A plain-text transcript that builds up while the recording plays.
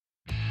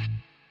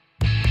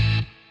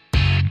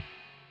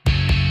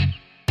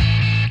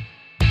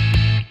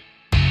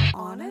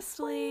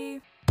Honestly.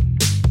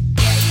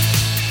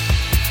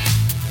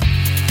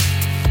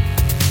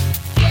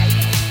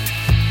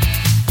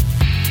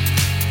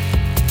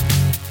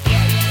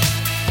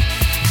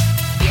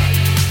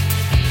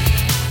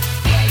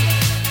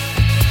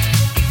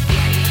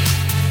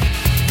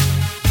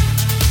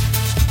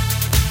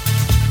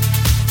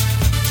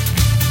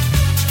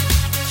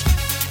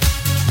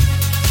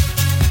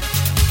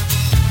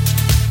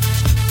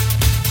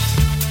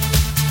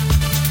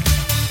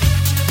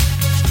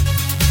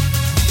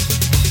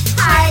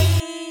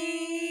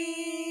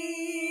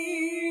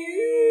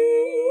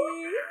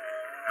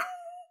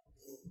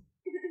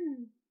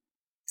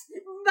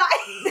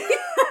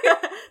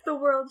 The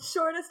world's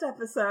shortest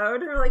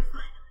episode. We're like,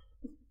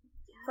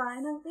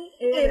 finally,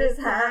 it has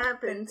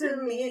happened to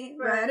me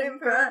right in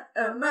front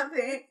of my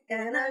face,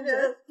 and I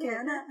just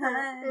cannot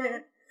hide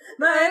it.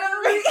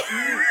 Finally.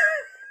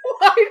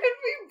 Why did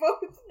we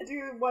both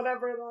do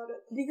whatever that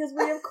is? Because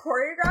we have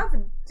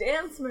choreographed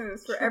dance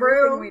moves for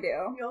everything we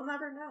do. You'll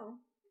never know.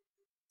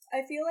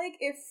 I feel like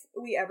if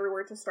we ever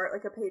were to start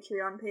like a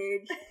Patreon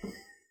page,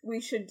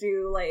 we should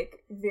do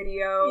like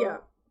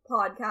video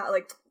podcast,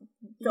 like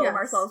film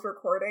ourselves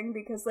recording,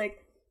 because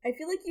like I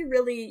feel like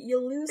you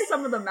lose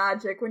some of the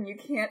magic when you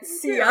can't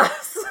see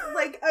us.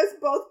 Like us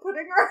both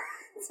putting our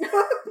hands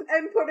up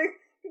and putting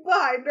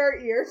behind our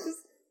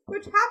ears,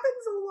 which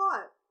happens a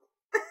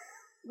lot.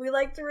 We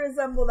like to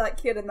resemble that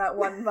kid in that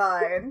one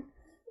Vine.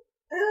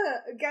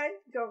 Again,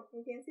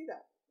 you can't see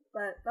that.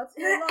 But that's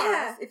your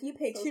loss. If you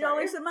pay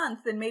 $2 a month,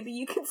 then maybe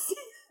you can see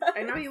that.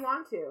 I know you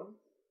want to.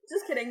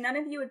 Just kidding. None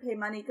of you would pay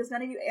money because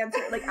none of you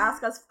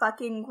ask us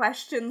fucking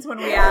questions when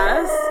we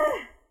ask.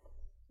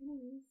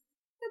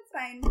 That's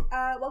fine.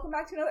 Welcome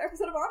back to another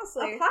episode of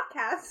Honestly. A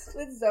podcast.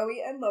 With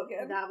Zoe and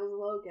Logan. That was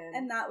Logan.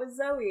 And that was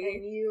Zoe.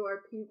 And you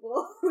are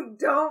people who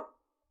don't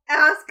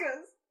ask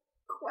us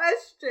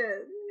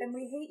questions. And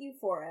we hate you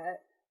for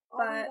it. All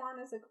we want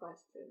is a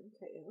question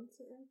to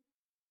answer.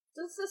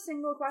 Just a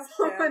single question.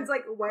 Someone's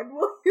like, when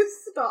will you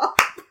stop?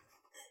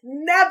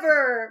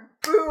 Never!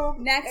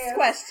 Boom! Next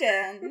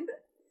question.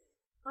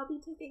 I'll be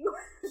taking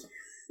questions.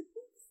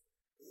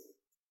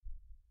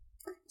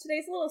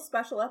 Today's a little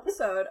special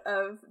episode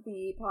of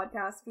the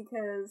podcast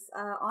because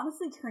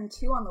Honestly turned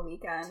 2 on the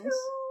weekend. 2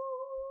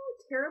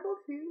 terrible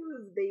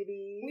 2s,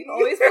 baby. We've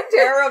always been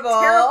terrible.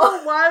 Terrible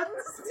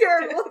 1s,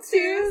 terrible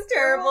 2s,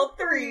 terrible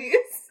 3s.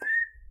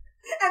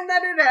 And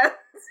then it ends.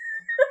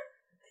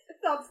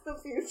 That's the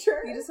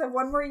future. You just have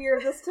one more year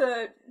of this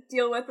to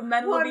deal with, and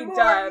then we'll be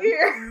done.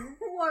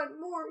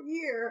 One more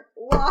year.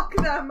 Lock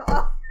them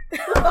up.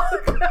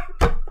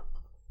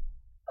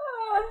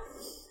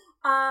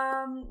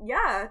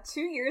 Yeah,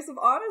 2 years of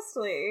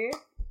Honestly.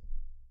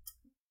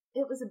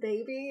 It was a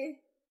baby.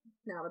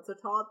 Now it's a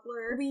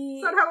toddler.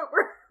 Is that how it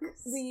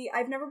works?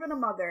 I've never been a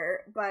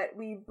mother, but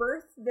we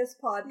birthed this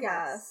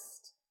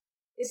podcast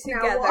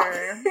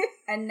together,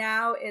 and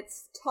now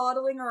it's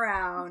toddling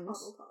around.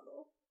 Toddle.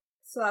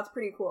 So that's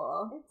pretty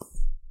cool.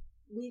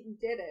 We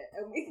did it,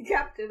 and we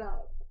kept it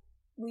up.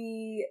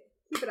 We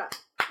keep it up.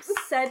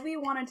 Said we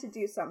wanted to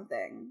do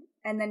something,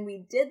 and then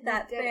we did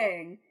that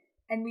thing,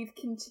 and we've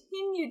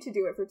continued to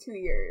do it for 2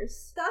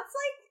 years. That's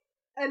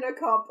like an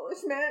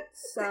accomplishment.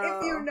 So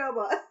if you know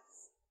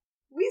us,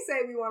 we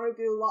say we want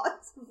to do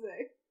lots of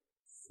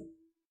things.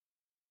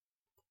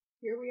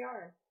 Here we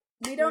are.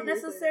 We don't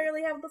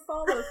necessarily have the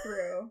follow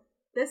through.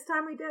 This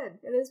time we did.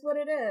 It is what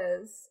it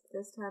is.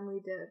 This time we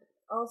did.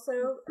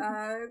 Also,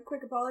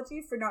 quick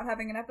apology for not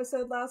having an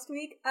episode last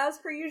week. As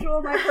per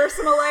usual, my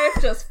personal life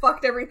just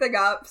fucked everything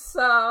up,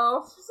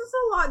 so there's just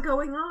a lot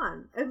going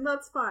on, and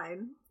that's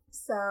fine.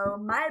 So,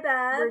 my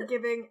bad. We're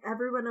giving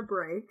everyone a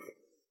break.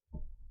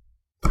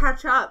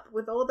 Catch up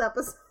with old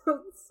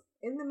episodes.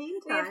 In the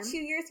meantime, we have 2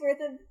 years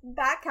worth of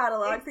back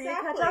catalog for you to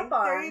catch up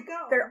on. There you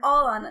go. They're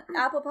all on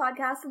Apple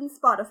Podcasts and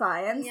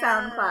Spotify and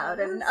SoundCloud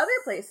and other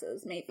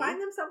places, maybe.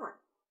 Find them somewhere.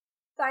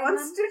 On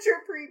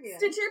Stitcher Premium.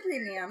 Stitcher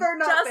Premium. They're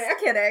not there.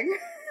 Just kidding.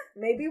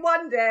 Maybe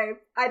one day.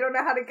 I don't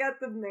know how to get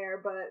them there,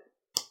 but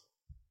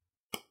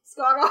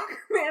Scott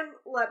Aukerman,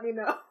 let me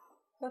know.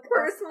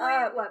 Personally,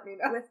 let me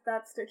know. With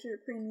that Stitcher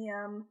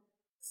Premium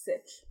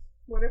sitch.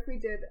 What if we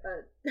did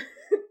a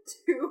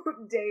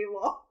 2-day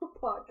long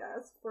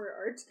podcast for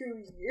our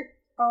 2 years?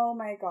 Oh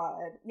my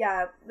god.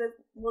 Yeah,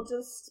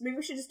 maybe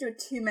we should just do a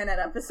 2-minute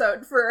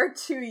episode for our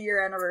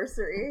 2-year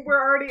anniversary.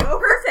 We're already over.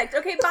 Perfect.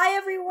 Okay, bye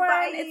everyone.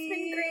 Bye. It's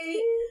been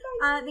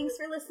great. Thanks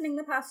for listening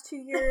the past 2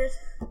 years.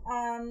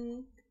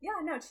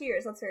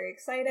 Cheers. That's very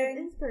exciting.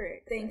 It is very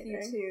exciting. Thank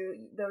you to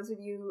those of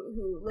you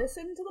who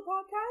listen to the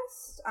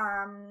podcast.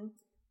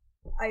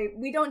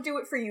 We don't do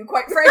it for you,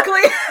 quite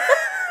frankly.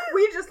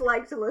 We just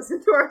like to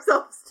listen to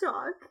ourselves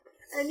talk.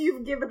 And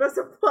you've given us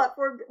a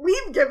platform. We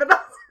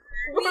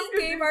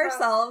gave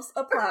ourselves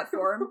a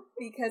platform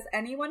because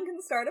anyone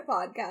can start a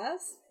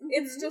podcast. Mm-hmm.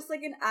 It's just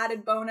like an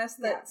added bonus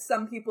that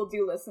some people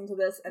do listen to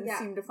this and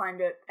seem to find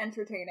it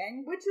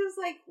entertaining. Which is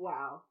like,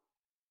 wow.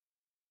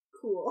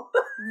 Cool.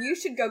 You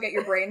should go get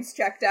your brains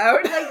checked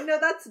out. Like, no,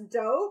 that's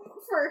dope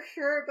for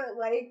sure, but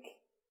like,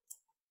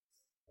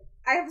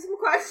 I have some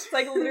questions. It's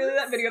like literally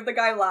that video of the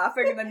guy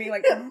laughing and then being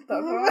like, what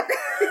the fuck?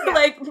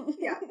 Like,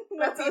 yeah.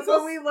 That's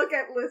when we look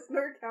at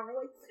listener count.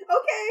 We're like,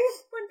 okay.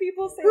 When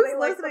people say who's they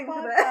like the listening to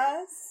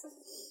podcast.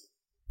 this?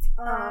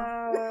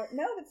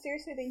 No, but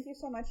seriously, thank you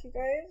so much, you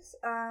guys.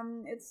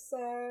 It's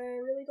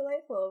really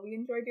delightful. We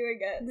enjoy doing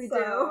it. We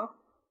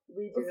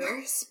do.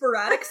 Very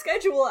sporadic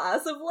schedule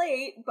as of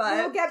late, but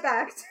we'll get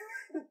back to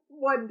it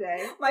one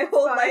day. My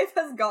whole life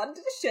has gone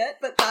to shit,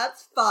 but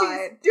that's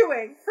fine. She's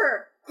doing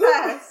her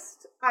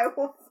best. I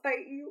will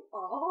fight you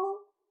all.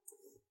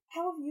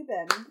 How have you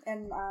been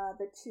in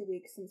the 2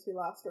 weeks since we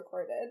last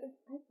recorded?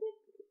 I think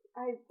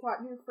I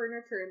got new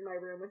furniture in my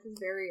room, which is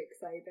very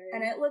exciting.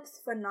 And it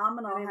looks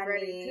phenomenal, and I'm honey.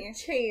 ready to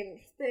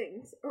change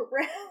things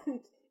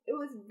around. It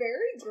was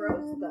very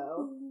gross,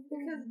 though,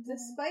 because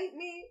despite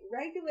me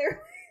regularly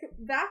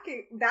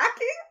vacuuming?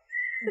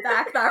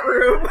 Vac that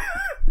room.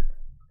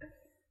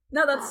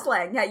 No, that's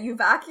slang. Yeah, you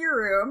vac your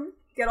room,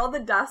 get all the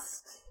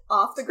dust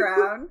off the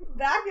ground.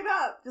 Vac it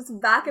up. Just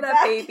vac it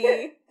up,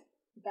 baby.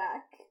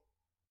 Vac.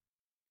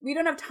 We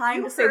don't have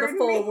time to say the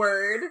full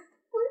word.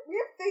 We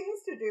have things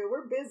to do.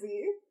 We're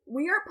busy.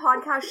 We are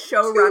podcast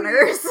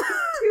showrunners.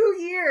 2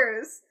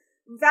 years.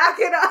 Vac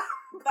it up.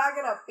 Vac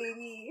it up,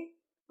 baby.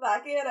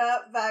 Vac it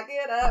up. Vac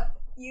it up.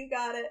 You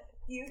got it.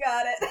 You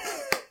got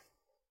it.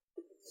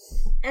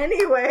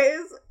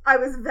 Anyways, I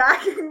was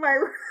vacuuming my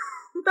room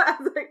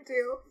as I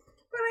do.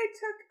 But I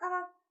took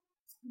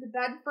the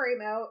bed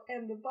frame out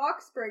and the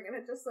box spring, and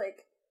it's just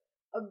like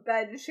a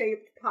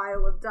bed-shaped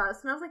pile of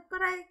dust. And I was like,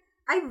 but I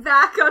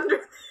vac under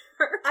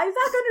there. I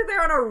vac under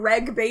there on a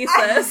reg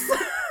basis.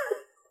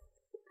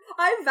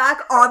 I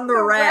vac on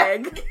the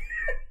reg.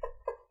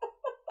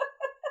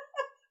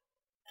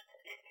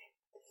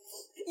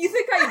 You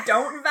think I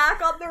don't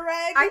vac on the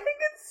reg? I think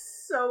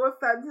it's so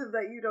offensive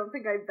that you don't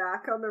think I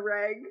vac on the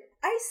reg.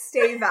 I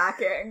stay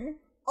vacking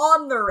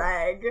on the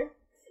reg.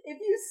 If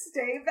you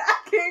stay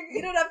vacking,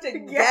 you don't have to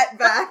get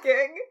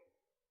vacking.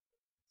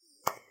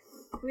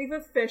 We've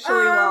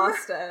officially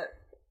lost it.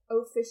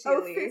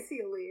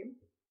 Officially.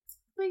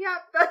 But yeah,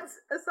 that's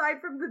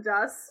aside from the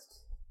dust.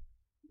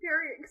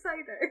 Very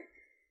exciting.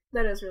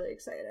 That is really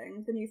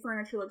exciting. The new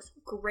furniture looks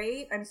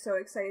great. I'm so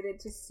excited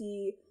to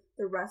see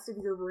the rest of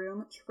your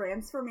room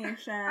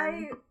transformation.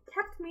 I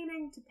kept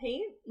meaning to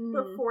paint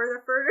before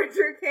the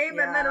furniture came,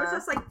 and then it was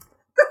just like,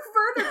 the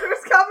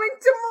furniture's coming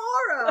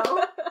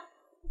tomorrow.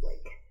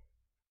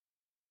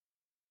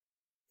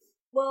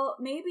 Well,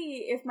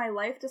 maybe if my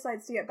life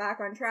decides to get back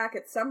on track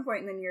at some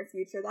point in the near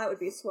future, that would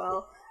be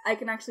swell. I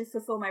can actually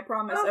fulfill my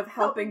promise of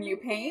helping you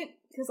paint,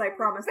 because I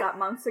promised that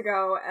months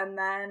ago, and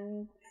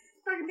then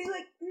I can be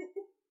like,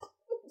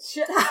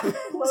 shit happened.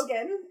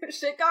 Logan.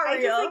 Shit got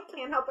real. I just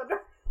can't help it.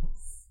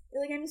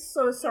 Like, I'm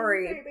so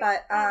sorry,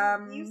 but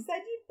you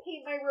said you'd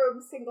paint my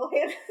room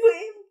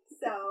single-handedly,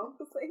 so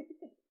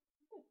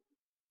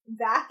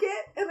vac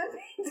it and then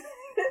paint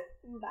it.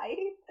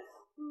 Bye.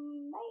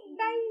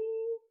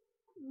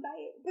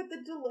 But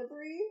the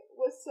delivery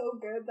was so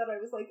good that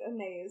I was like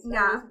amazed.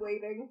 Yeah. I was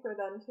waiting for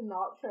them to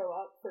not show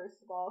up, first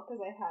of all,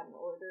 because I hadn't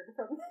ordered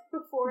from them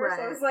before. Right.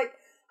 So I was like,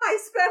 I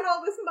spent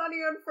all this money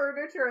on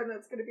furniture and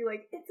it's going to be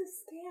like, it's a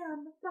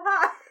scam.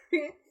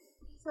 Bye.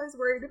 So I was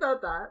worried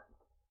about that.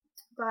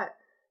 But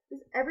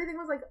everything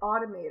was like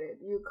automated.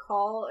 You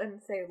call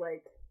and say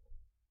like,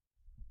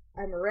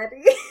 I'm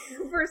ready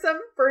for some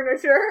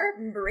furniture.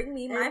 Bring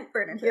me my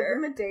furniture.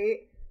 Give them a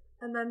date.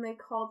 And then they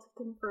call to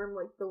confirm,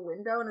 like, the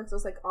window, and it's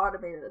just, like,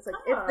 automated. It's like,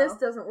 if this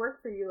doesn't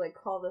work for you, like,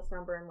 call this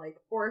number, and,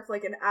 like, or if,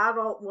 like, an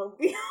adult won't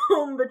be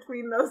home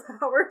between those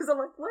hours, I'm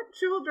like, what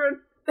children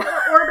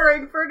are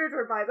ordering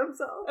furniture by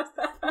themselves?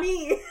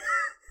 Me.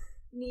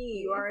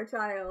 You are a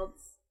child.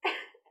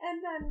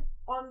 And then,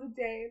 on the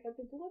day that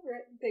they deliver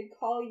it, they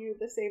call you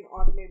the same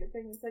automated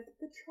thing. It's like,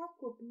 the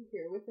truck will be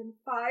here within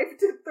 5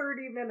 to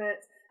 30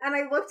 minutes. And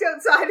I looked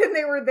outside, and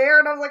they were there,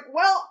 and I was like,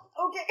 well,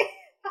 okay,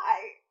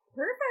 hi.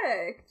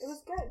 Perfect. It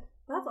was good.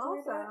 That's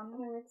awesome.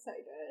 And I'm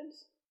excited.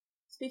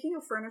 Speaking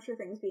of furniture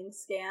things being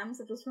scams,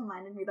 it just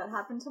reminded me that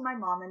happened to my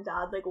mom and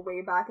dad, like,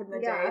 way back in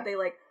the day. They,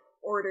 like,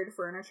 ordered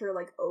furniture,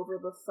 like, over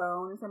the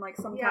phone from, like,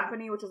 some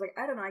company, which is, like,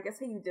 I don't know, I guess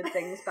how you did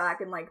things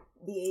back in, like,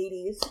 the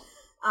 80s.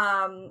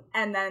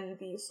 And then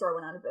the store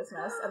went out of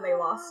business, and they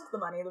lost the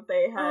money that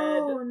they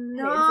had paid for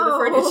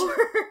the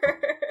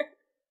furniture.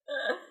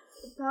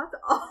 That's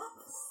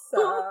awesome.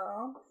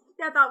 So...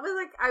 Yeah, that was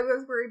like, I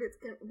was worried it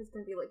was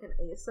going to be like an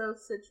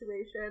ASOS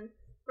situation,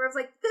 where I was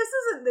like, this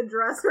isn't the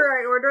dresser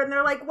I ordered, and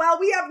they're like, well,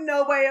 we have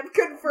no way of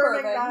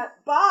confirming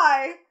that.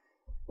 Bye.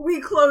 We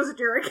closed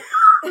your account.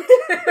 Okay.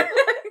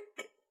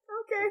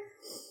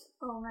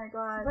 Oh my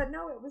god. But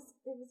no, it was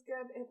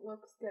good. It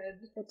looks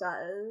good. It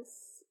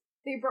does.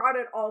 They brought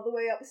it all the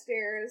way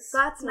upstairs.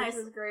 That's nice.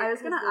 Was great. I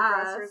was gonna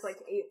ask. The dresser's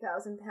like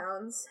 8,000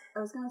 pounds.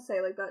 I was gonna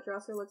say, like, that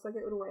dresser looks like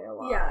it would weigh a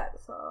lot. Yeah.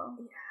 So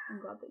I'm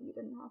glad that you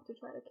didn't have to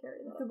try to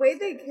carry that. The way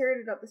they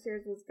carried it up the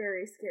stairs was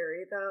very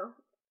scary, though.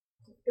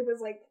 It was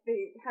like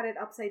they had it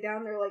upside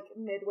down. They're like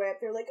midway up.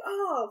 They're like,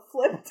 oh,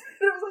 flipped.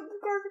 And it was like, the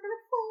cars are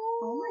gonna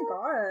fall. Oh my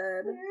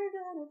god. They're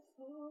gonna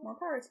fall. More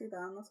power to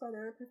them. That's why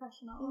they're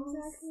professionals.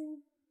 Exactly.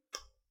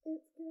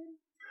 It's good.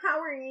 How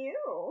are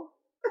you?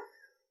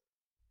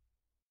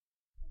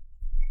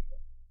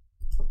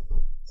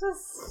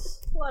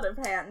 Just a lot of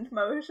hand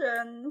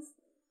motions.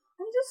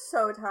 I'm just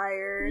so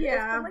tired.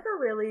 Yeah. It's been like a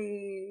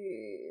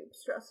really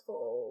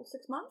stressful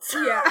 6 months.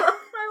 Yeah. Of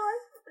my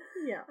life.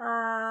 Yeah.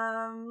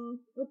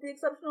 With the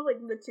exception of like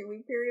the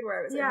 2-week period where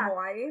I was in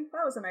Hawaii.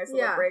 That was a nice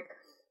little break.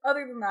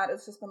 Other than that,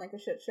 it's just been like a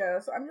shit show.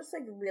 So I'm just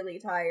like really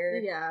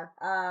tired. Yeah.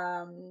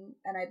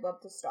 And I'd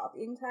love to stop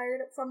being tired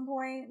at some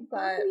point,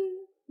 but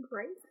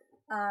great.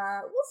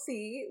 We'll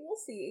see.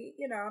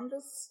 You know, I'm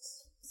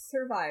just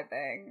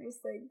surviving.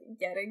 Just like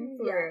getting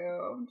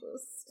through.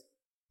 Just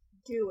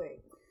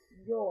doing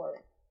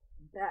your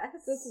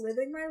best. Just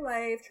living my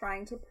life,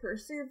 trying to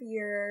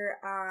persevere.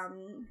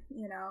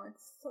 You know,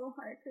 it's so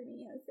hard for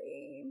me as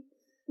a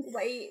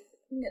white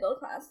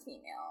middle-class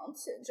female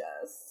to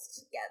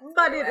just get through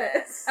But it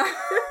is.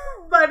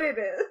 But it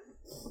is.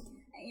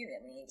 I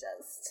really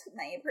just,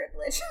 my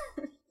privilege.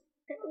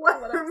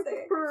 What I'm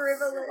saying.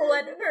 Privilege.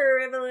 What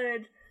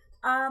privilege.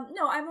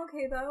 No, I'm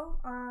okay though.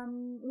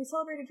 We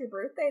celebrated your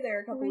birthday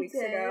there a couple weeks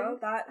ago.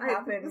 That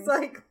happened. It's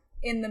like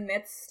in the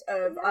midst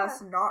of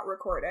us not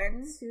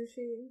recording.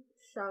 Sushi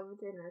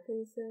shoved in our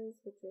faces,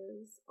 which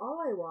is all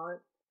I want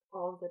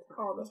all the time.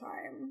 All the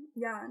time.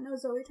 Yeah, no,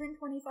 Zoe turned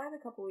 25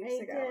 a couple weeks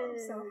ago.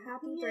 Did. So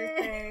happy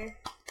birthday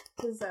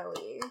to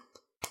Zoe.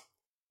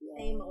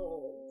 I'm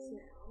old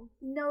now.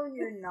 No,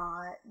 you're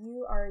not.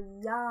 You are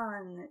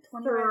young.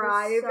 25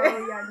 Thriving. is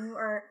so young. You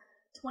are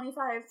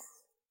 25,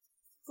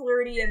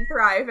 flirty and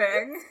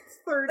thriving.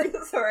 30.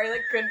 Sorry,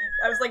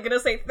 I was like gonna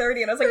say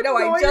 30, and I was like, no,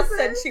 I just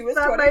said she was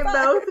 25. My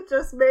mouth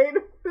just made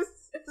was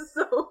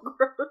so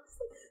gross.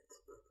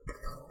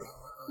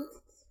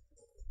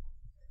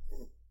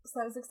 So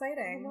that was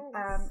exciting.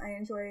 I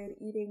enjoyed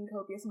eating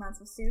copious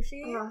amounts of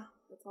sushi.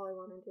 That's all I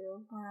want to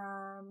do.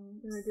 I'm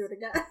gonna do it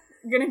again.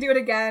 Gonna do it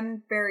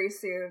again very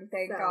soon,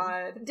 thank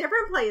God.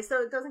 Different place,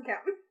 so it doesn't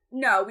count.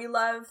 No, we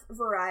love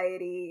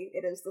variety.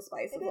 It is the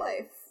spice of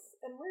life.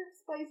 And we're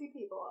spicy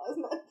people, as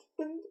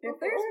mentioned. If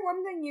there's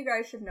one thing you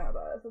guys should know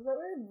about us, is that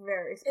we're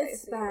very spicy.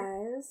 It's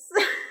spice.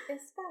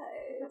 It's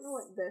spice. I don't know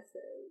what this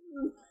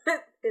is.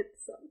 But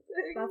it's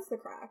something. That's the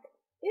crack.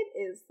 It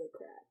is the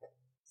crack.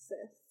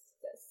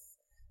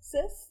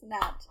 Sis,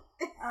 Nat.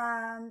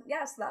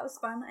 Yeah, so that was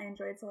fun. I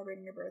enjoyed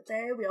celebrating your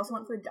birthday. We also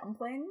went for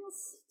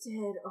dumplings.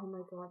 Did. Oh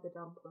my god, the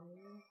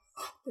dumplings.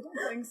 The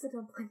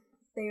dumplings.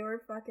 They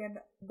were fucking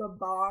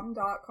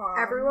thebomb.com.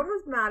 Everyone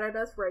was mad at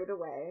us right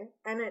away,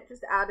 and it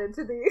just added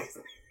to the experience.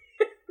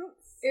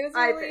 It was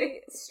a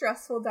really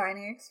stressful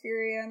dining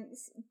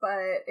experience,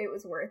 but it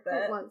was worth it.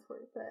 It was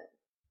worth it.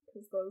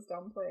 Because those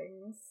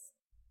dumplings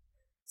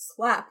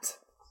slapped.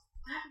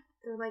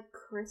 They're like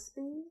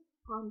crispy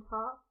on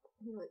top.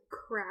 You like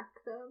crack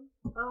them.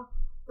 Oh,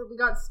 but we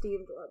got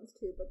steamed ones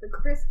too, but the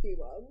crispy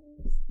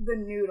ones. The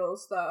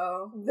noodles,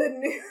 though. The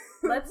nudes.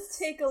 Let's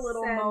take a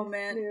little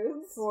moment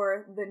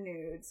for the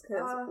nudes,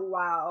 because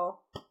wow.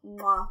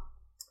 Mwah.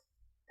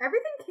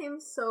 Everything came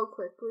so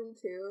quickly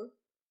too.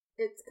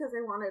 It's because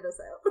they wanted us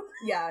out.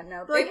 Yeah,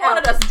 no, they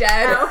wanted us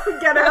dead. Out,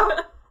 get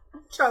out.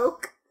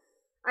 Choke.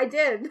 I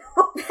did.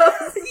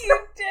 You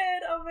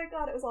did. Oh my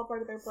god, it was all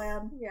part of their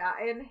plan. Yeah,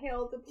 I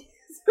inhaled a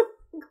piece of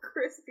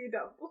crispy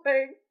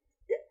dumpling.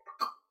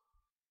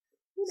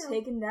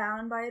 Taken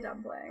down by a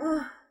dumpling.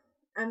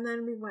 And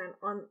then we went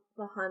on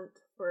the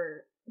hunt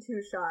for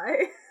Too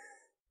Shy.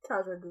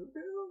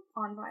 Kajagoogoo.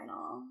 On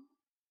vinyl.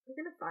 We're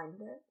gonna find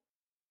it.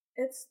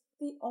 It's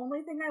the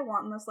only thing I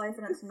want in this life,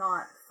 and it's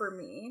not for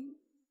me.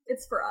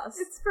 It's for us.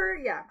 It's for,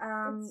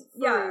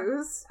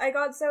 I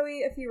got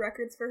Zoe a few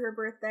records for her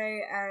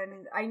birthday,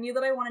 and I knew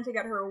that I wanted to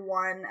get her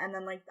one, and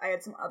then, like, I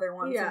had some other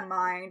ones in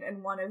mind,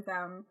 and one of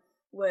them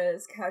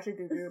was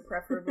Kajagoogoo,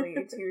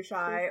 preferably Too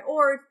Shy,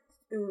 or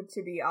Ooh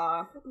to Be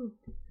Ah.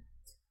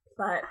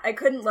 But I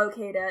couldn't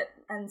locate it,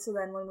 and so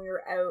then when we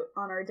were out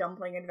on our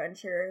dumpling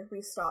adventure,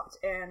 we stopped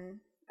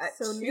in at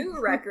two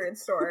record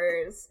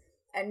stores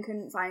and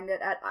couldn't find it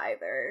at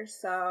either,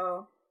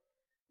 so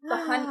the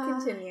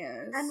hunt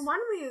continues. And one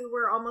we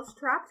were almost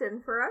trapped in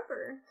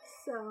forever,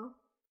 so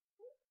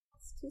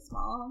it's too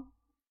small.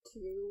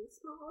 Too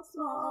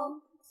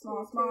small.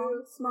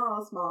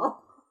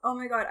 Oh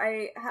my god,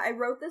 I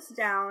wrote this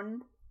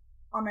down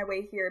on my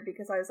way here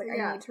because I was like,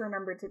 I need to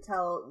remember to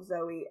tell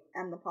Zoe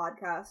and the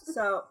podcast.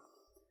 So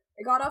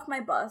I got off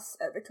my bus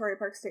at Victoria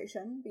Park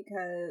Station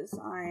because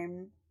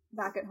I'm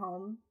back at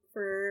home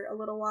for a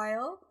little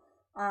while,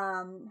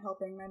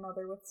 helping my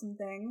mother with some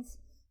things.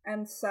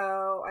 And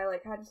so I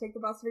had to take the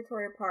bus to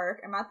Victoria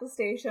Park. I'm at the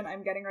station.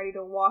 I'm getting ready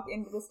to walk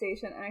into the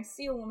station, and I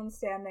see a woman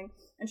standing,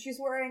 and she's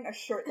wearing a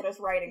shirt that has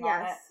writing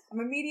on it.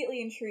 I'm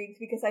immediately intrigued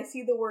because I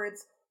see the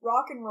words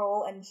rock and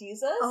roll and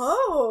Jesus.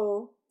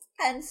 Oh.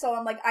 And so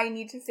I'm like, I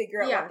need to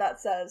figure out what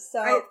that says. So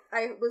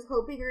I was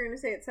hoping you were going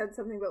to say it said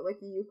something about, like,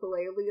 a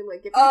ukulele.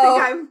 Like, if you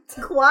think I'm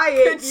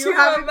quiet, you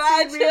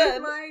haven't seen me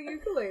with my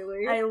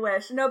ukulele. I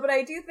wish. No, but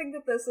I do think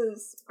that this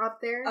is... Up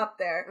there? Up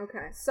there.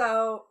 Okay.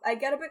 So I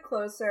get a bit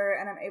closer,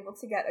 and I'm able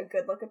to get a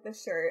good look at the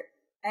shirt.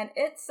 And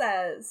it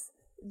says,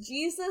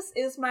 Jesus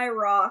is my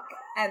rock,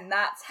 and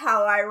that's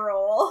how I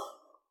roll.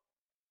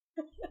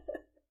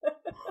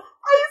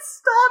 I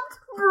stopped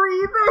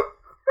breathing.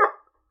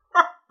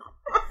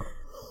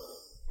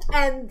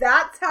 And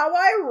that's how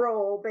I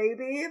roll,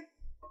 baby.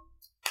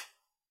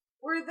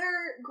 Were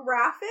there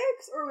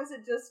graphics, or was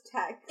it just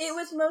text? It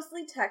was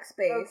mostly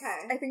text-based.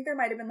 Okay. I think there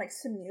might have been, like,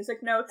 some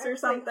music notes or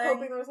something. I was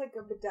hoping there was, like,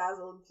 a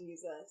bedazzled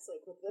Jesus,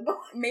 like, with the...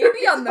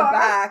 Maybe on the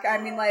back. I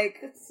mean, like...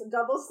 It's a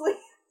double sleeve.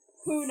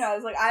 Who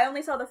knows? Like, I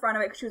only saw the front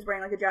of it because she was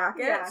wearing, like, a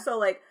jacket. Yeah. So,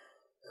 like,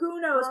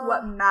 who knows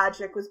what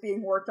magic was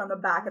being worked on the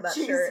back of that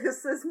shirt.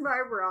 Jesus is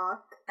my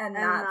rock. And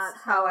that's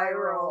how I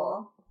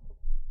roll.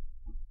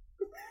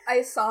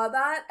 I saw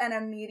that and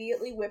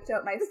immediately whipped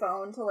out my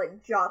phone to,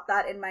 like, jot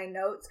that in my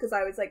notes because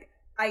I was like,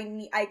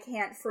 I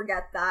can't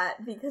forget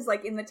that because,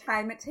 like, in the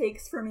time it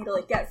takes for me to,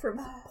 like, get from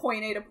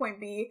point A to point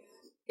B,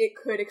 it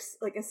could,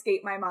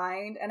 escape my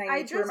mind, and I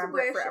need to remember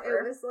it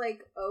forever. It was,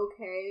 like,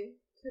 okay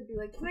to be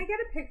like, can I get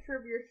a picture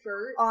of your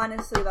shirt?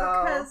 Honestly,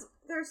 though. Because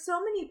there's so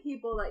many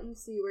people that you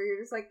see where you're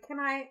just like,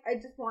 I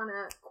just want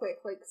a quick,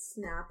 like,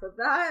 snap of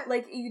that.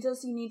 Like, you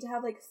need to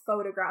have, like,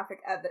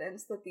 photographic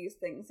evidence that these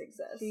things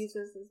exist.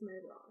 Jesus is my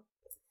rock.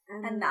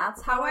 And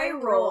that's how I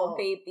roll,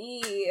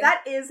 baby.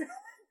 That is...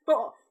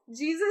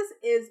 Jesus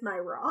is my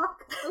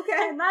rock.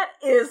 Okay? And that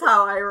is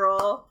how I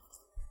roll.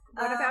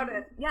 What about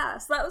it? Yeah,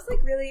 so that was,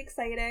 like, really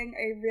exciting.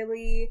 I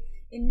really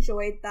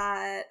enjoyed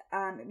that.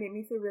 It made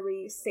me feel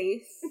really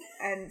safe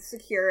and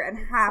secure and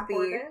happy.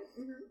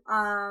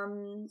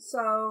 Mm-hmm.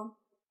 So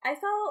I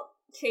felt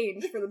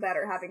changed for the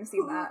better having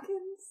seen that. Who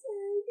can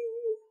say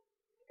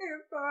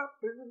if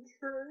I've been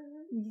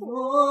changed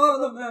for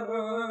the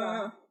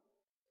better?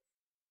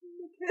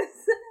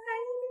 Because I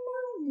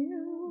know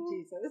you.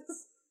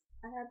 Jesus.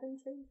 I have been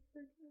changed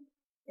for good.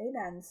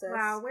 Amen, sis.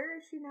 Wow, where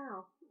is she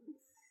now?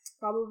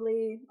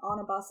 Probably on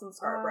a bus in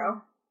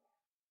Scarborough.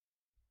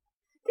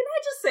 Can I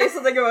just say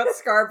something about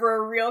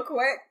Scarborough real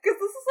quick? Because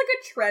this is, like,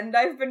 a trend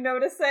I've been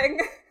noticing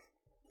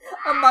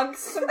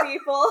amongst some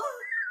people.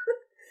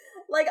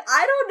 Like,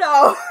 I don't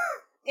know.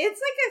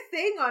 It's, like, a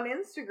thing on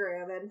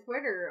Instagram and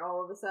Twitter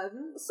all of a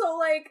sudden. So,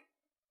 like,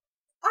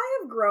 I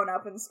have grown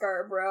up in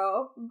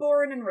Scarborough.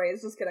 Born and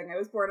raised. Just kidding. I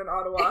was born in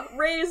Ottawa.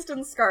 Raised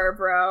in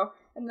Scarborough.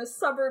 In the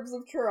suburbs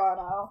of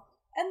Toronto.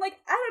 And, like,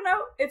 I don't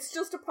know. It's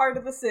just a part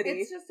of the city.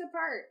 It's just a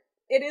part.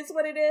 It is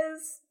what it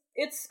is.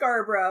 It's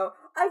Scarborough.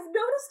 I've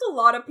noticed a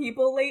lot of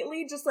people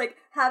lately just, like,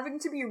 having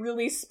to be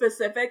really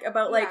specific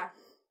about, like,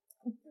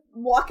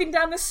 walking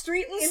down the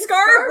street in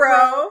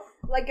Scarborough.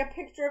 Like, a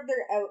picture of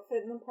their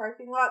outfit in the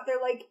parking lot. They're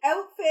like,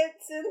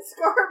 outfits in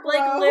Scarborough.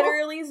 Like,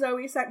 literally,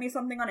 Zoe sent me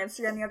something on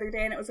Instagram the other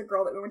day, and it was a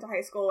girl that we went to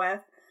high school with,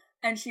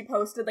 and she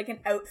posted, like, an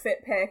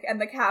outfit pic, and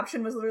the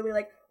caption was literally,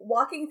 like,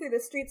 walking through the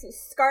streets of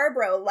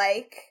Scarborough,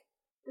 like...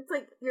 It's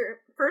like, you're,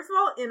 first of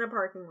all, in a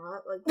parking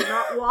lot. Like, you're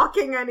not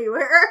walking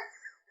anywhere.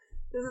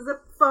 This is a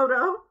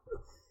photo.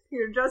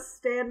 You're just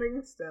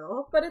standing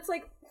still. But it's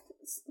like,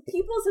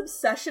 people's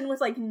obsession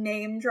with, like,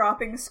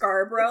 name-dropping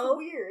Scarborough.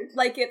 It's weird.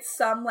 Like, it's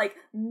some, like,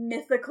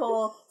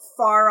 mythical,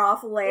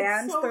 far-off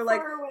land. It's so They're like,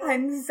 away.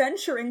 I'm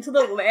venturing to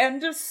the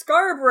land of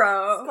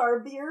Scarborough.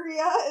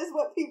 Scarberia is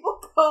what people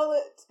call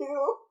it,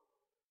 too.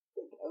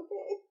 Like,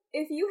 okay.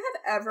 If you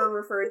have ever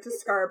referred to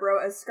Scarborough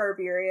as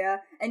Scarberia,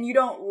 and you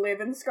don't live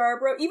in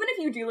Scarborough, even if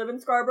you do live in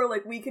Scarborough,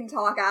 like, we can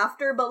talk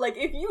after, but, like,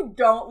 if you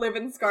don't live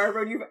in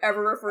Scarborough and you've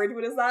ever referred to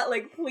it as that,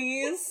 like,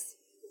 please.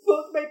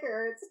 Both my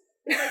parents.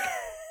 Like,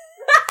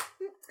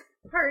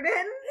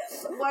 pardon?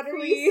 What are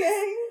we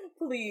saying?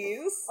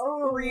 Please.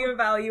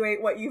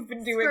 Reevaluate what you've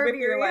been doing with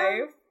your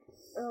life.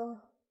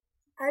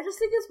 I just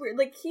think it's weird.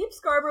 Like, keep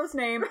Scarborough's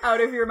name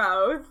out of your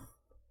mouth.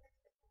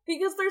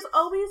 Because there's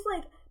always,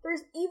 like,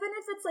 even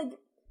if it's, like,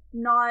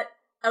 not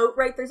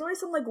outright, there's always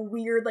some, like,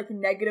 weird, like,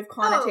 negative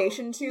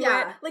connotation to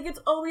it. Like, it's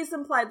always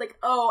implied, like,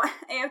 oh,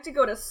 I have to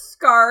go to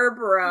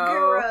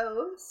Scarborough.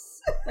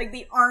 Gross. Like,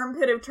 the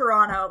armpit of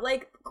Toronto.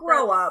 Like,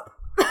 grow up.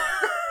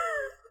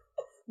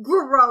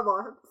 Grow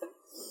up.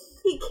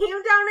 He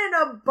came down in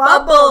a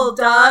bubble,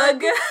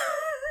 Doug.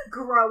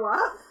 Grow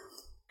up.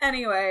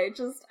 Anyway,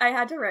 just, I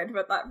had to rant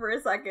about that for a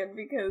second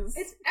because...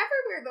 It's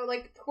everywhere, though.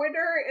 Like,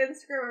 Twitter,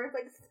 Instagram, it's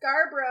like,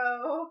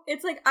 Scarborough.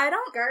 It's like,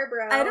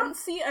 Scarborough. I don't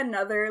see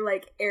another,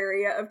 like,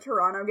 area of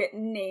Toronto get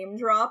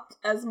name-dropped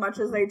as much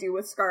as I do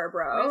with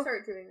Scarborough. I'm gonna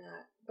start doing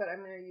that, but I'm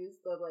gonna use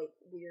the, like,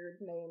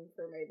 weird name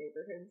for my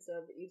neighborhood instead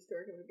of East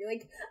York. I'm gonna be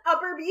like,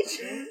 Upper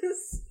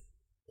Beaches.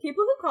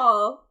 People who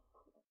call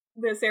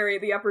this area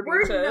the Upper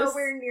Beaches. We're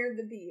nowhere near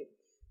the beach.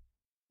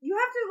 You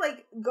have to,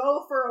 like,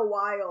 go for a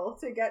while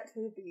to get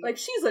to the beach. Like,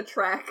 she's a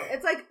trek.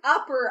 It's, like,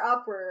 upper,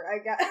 I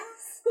guess.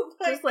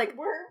 Like, just, like,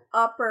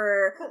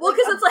 upper. Well,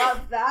 because it's,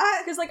 like,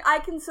 that. Because, like, I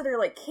consider,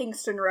 like,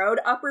 Kingston Road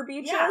Upper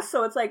Beaches,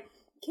 so it's, like,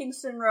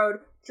 Kingston Road,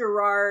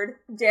 Gerrard,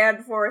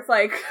 Danforth,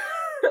 like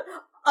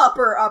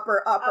upper.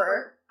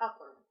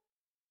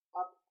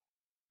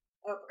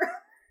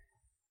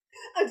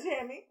 A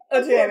jammy.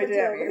 A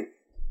jammy.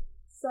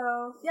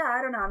 So, yeah,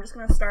 I don't know. I'm just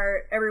gonna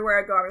start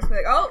everywhere I go. I'm just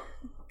gonna be like, oh,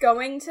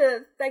 going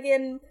to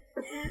fucking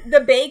the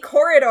Bay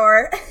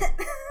Corridor. I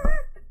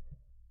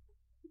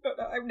don't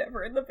know. I'm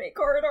never in the Bay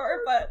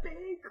Corridor, but...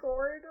 Bay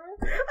Corridor?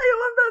 I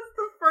love that's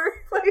the first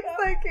place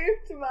that came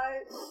to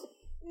mind.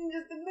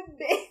 Just in the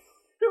Bay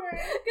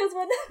Corridor. Because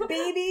when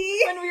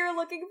we were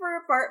looking for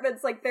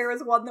apartments, like, there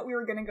was one that we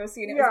were gonna go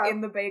see, and it was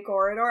in the Bay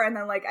Corridor, and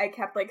then, like, I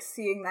kept, like,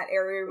 seeing that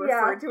area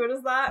referred to it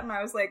as that, and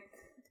I was like,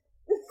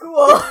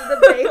 cool. The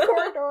Bay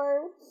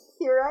Corridor.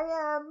 Here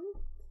I am.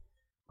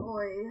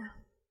 Oi.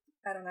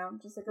 I don't know,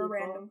 just like a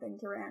random thing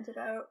to rant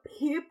about.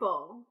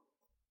 People.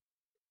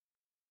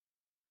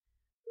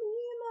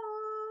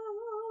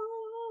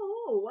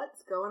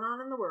 What's going on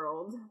in the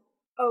world?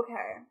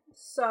 Okay,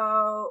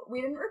 so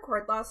we didn't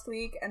record last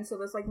week, and so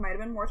this, like, might have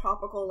been more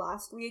topical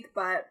last week,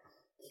 but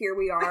here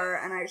we are,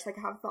 and I just, like,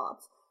 have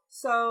thoughts.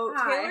 So,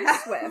 Taylor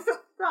Swift.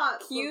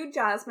 Cue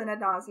Jasmine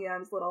ad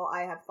nauseum's little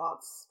I have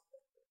thoughts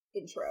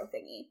intro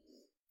thingy.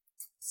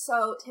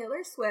 So,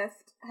 Taylor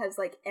Swift has,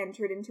 like,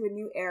 entered into a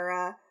new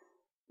era,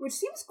 which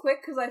seems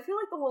quick, because I feel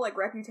like the whole, like,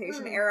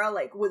 Reputation era,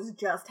 like, was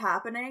just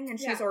happening, and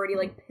she's already,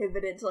 like,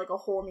 pivoted to, like, a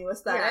whole new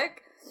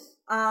aesthetic.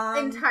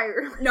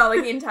 Entirely. No,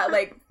 like,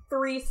 like,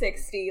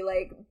 360,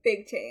 like,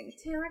 big change.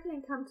 Taylor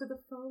can't come to the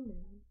phone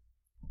now.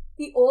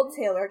 The old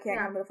Taylor can't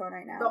come to the phone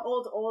right now. The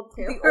old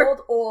Taylor.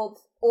 The old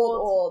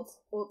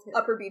Taylor.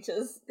 Upper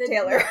Beaches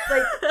Taylor.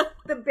 Like,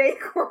 the Bay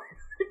Corridor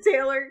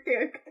Taylor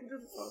can't come to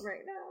the phone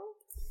right now.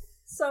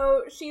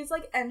 So, she's,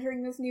 like,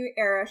 entering this new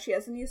era. She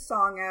has a new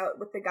song out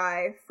with the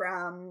guy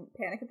from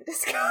Panic at the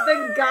Disco.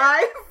 The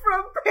guy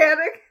from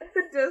Panic at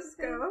the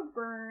Disco.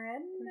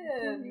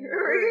 Brendan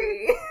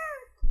Urie.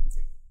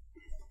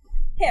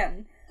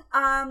 Him.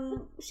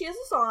 She has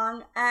a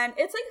song, and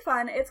it's, like,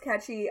 fun, it's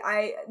catchy.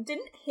 I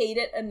didn't hate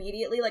it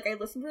immediately. Like, I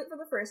listened to it for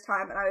the first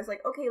time, and I was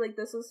like, okay, like,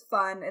 this is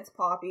fun, it's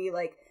poppy,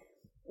 like,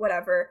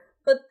 whatever.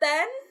 But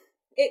then,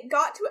 it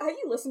got to... Have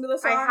you listened to the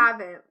song? I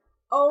haven't.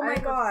 Oh my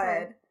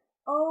god.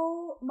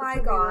 Oh my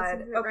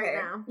god. Okay,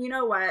 right, you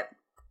know what?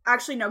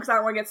 Actually, no, because I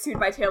don't want to get sued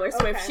by Taylor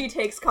Swift. Okay. She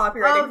takes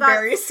copywriting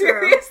very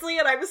seriously,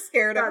 and I'm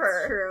scared of her.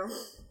 That's true.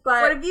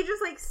 But what if you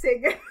just, like,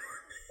 sing it?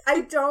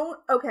 I don't...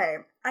 Okay.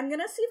 I'm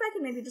gonna see if I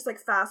can maybe just, like,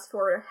 fast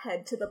forward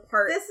ahead to the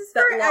part this is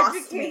that for lost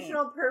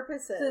educational me.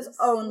 purposes. This is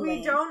only.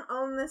 We don't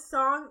own this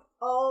song.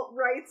 All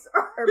rights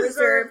are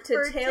reserved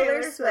to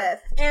Taylor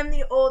Swift. And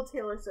the old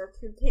Taylor Swift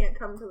who can't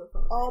come to the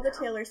phone. All the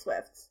Taylor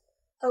Swifts.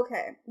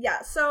 Okay.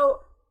 Yeah, so...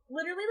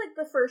 Literally, like,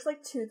 the first,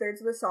 like, 2/3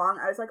 of the song,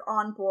 I was, like,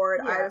 on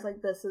board. Yeah. I was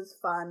like, this is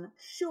fun.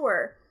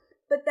 Sure.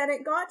 But then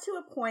it got to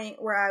a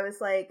point where I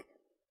was like,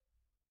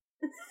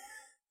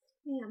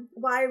 man,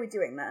 why are we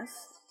doing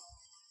this?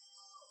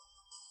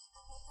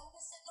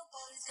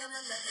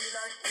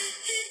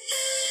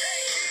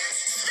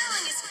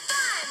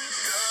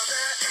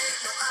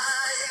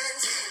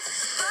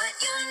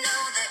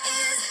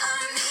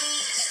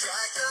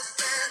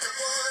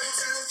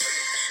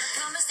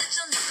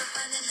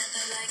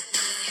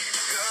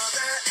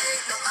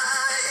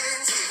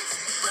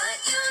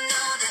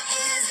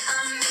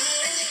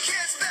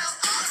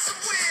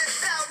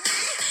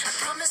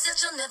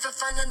 You'll never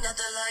find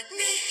another like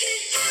me.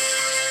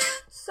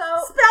 So,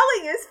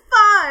 spelling is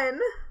fun.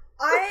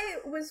 I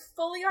was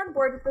fully on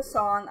board with the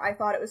song. I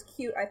thought it was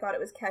cute. I thought it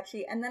was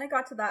catchy. And then it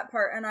got to that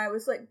part, and I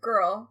was like,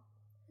 girl,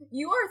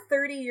 you are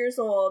 30 years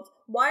old.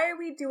 Why are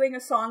we doing a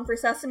song for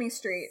Sesame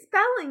Street?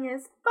 Spelling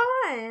is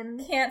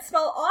fun. Can't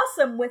spell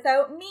awesome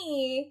without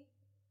me.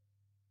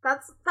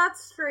 That's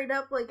straight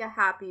up like a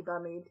Happy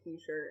Bunny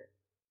t-shirt.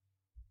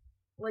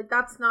 Like,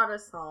 that's not a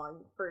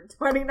song for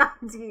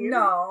 2019.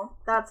 No.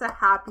 That's a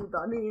Happy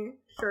Bunny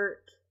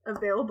shirt,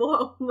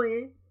 available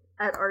only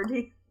at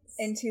RD.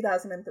 In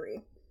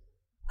 2003.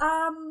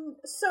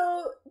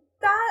 So,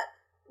 that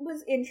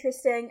was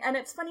interesting, and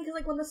it's funny, because,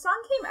 like, when the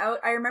song came out,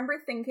 I remember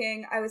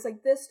thinking, I was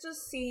like, this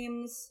just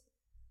seems,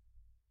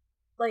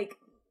 like,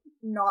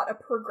 not a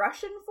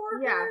progression for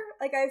her.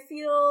 Like, I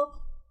feel...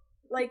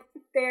 Like,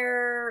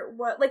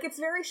 it's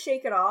very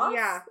Shake It Off.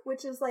 Yeah.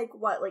 Which is, like,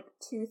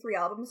 2-3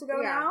 albums ago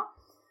now?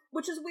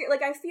 Which is weird.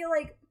 Like, I feel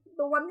like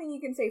the one thing you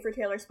can say for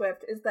Taylor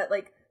Swift is that,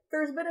 like,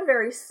 there's been a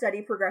very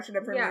steady progression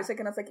of her music,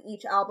 and it's, like,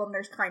 each album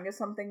there's kind of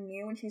something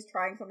new, and she's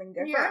trying something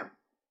different. Yeah.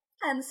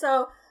 And so,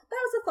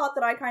 that was a thought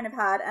that I kind of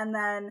had, and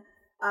then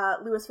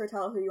Louis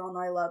Fertel, who you all know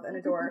I love and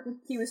adore,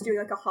 he was doing,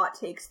 like, a hot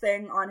takes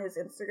thing on his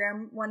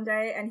Instagram one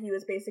day, and he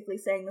was basically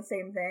saying the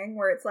same thing,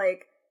 where it's,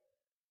 like,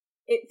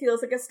 it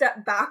feels like a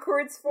step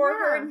backwards for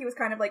her, and he was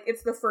kind of like,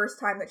 it's the first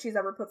time that she's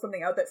ever put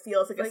something out that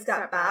feels like a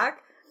step back.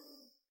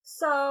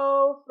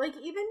 So, like,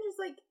 even just,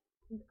 like,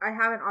 I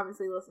haven't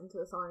obviously listened to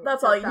the song.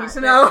 That's all you need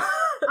to know.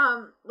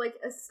 Like,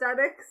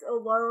 aesthetics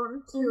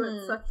alone, too,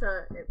 it's such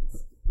a,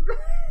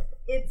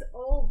 it's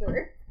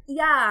older.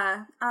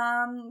 Yeah,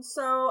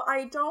 so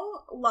I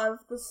don't love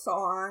the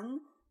song,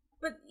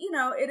 but, you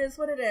know, it is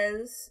what it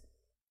is.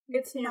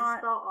 It's you can't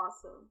spell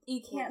awesome.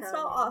 You can't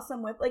spell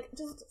awesome with, like,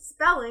 just...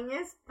 Spelling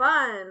is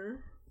fun.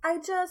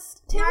 Taylor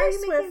Why are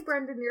you Swift... making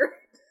Brendan your...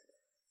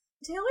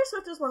 Taylor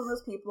Swift is one of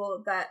those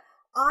people that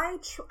I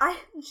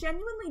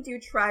genuinely do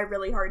try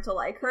really hard to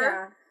like her.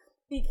 Yeah.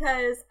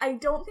 Because I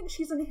don't think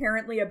she's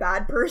inherently a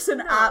bad person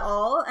at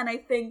all, and I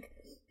think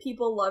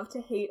people love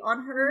to hate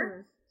on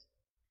her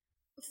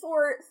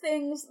for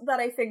things that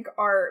I think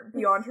are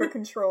beyond her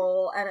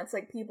control, and it's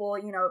like people,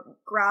 you know,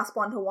 grasp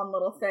onto one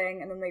little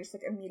thing and then they just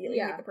like immediately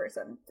hate the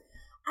person.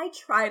 I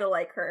try to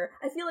like her.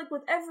 I feel like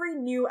with every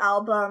new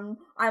album,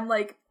 I'm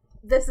like,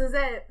 this is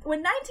it.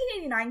 When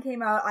 1989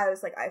 came out, I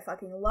was like, I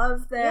fucking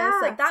love this. Yeah.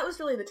 Like, that was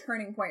really the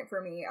turning point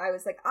for me. I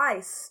was like, I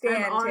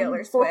stand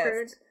Taylor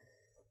Swift.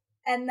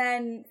 And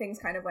then things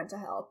kind of went to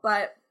hell,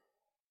 but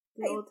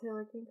the old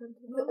Taylor can't come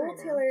to the phone. The old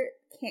Taylor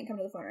can't come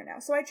to the phone right now.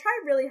 So I try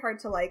really hard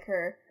to like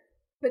her,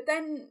 but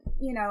then,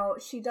 you know,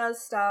 she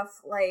does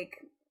stuff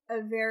like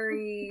a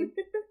very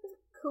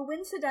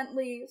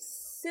coincidentally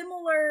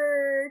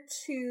similar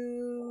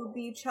to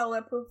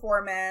Beachella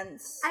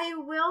performance. I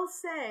will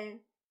say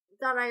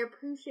that I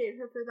appreciate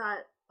her for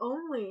that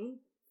only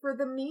for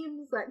the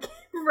memes that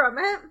came from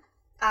it.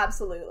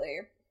 Absolutely.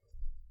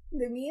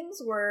 The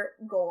memes were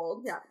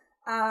gold. Yeah.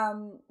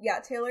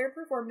 Taylor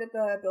performed at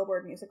the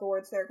Billboard Music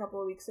Awards there a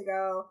couple of weeks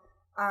ago,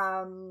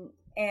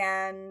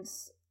 and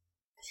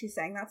she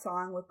sang that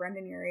song with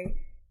Brendan Urie,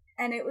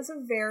 and it was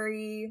a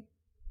very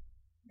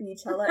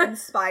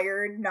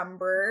Beachella-inspired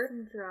number.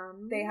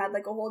 Drum. They had,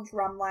 like, a whole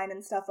drum line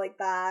and stuff like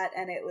that,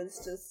 and it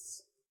was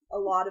just a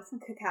lot of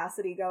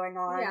cacacity going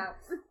on. Yeah.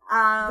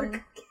 The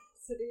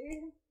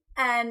cacacity.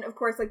 And, of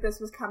course, like, this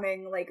was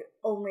coming, like,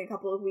 only a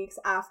couple of weeks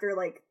after,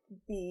 like,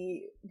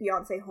 the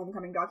Beyonce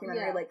Homecoming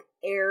documentary, like,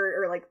 aired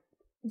or, like,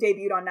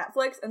 debuted on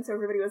Netflix. And so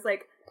everybody was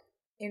like,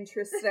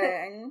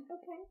 interesting.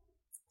 Okay.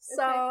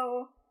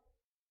 So,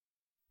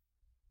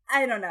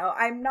 I don't know.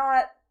 I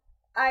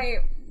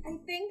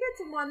think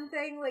it's one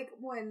thing, like,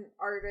 when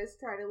artists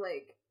try to,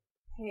 like,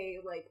 pay,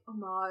 like,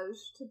 homage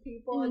to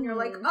people, and you're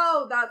like,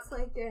 oh, that's,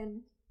 like,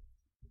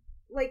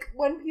 like,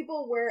 when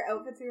people wear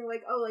outfits and you're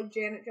like, oh, like,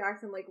 Janet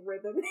Jackson, like,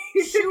 Rhythm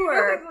Nation.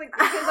 Sure. like,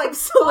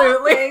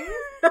 absolutely.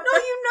 No,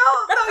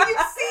 you've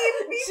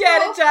seen people.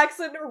 Janet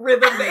Jackson,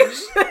 Rhythm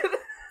Nation.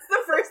 It's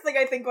the first thing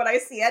I think when I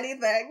see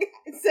anything.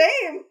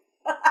 Same.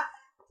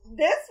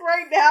 This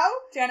right now,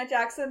 Janet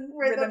Jackson,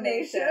 Rhythm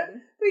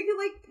Nation. We can,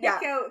 like,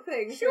 pick out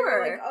things.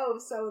 Sure. Like, oh,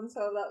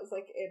 so-and-so, that was,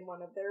 like, in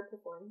one of their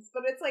performances.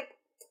 But it's, like,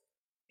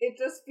 it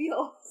just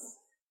feels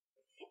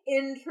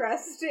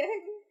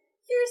interesting.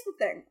 Here's the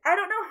thing. I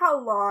don't know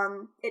how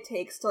long it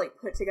takes to, like,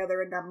 put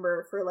together a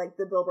number for, like,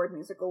 the Billboard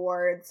Music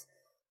Awards.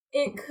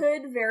 It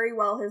could very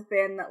well have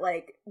been that,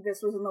 like,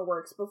 this was in the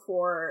works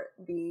before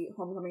the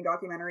Homecoming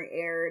documentary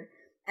aired,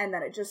 and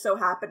then it just so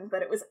happened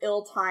that it was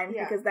ill-timed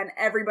because then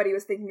everybody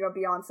was thinking of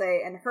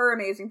Beyonce and her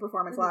amazing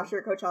performance last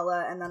year at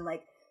Coachella, and then,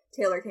 like,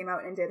 Taylor came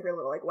out and did her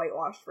little, like,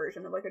 whitewashed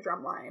version of, like, a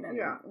drum line and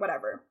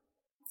whatever.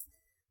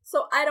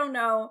 So, I don't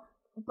know,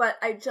 but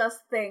I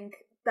just think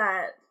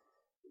that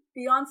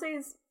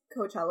Beyonce's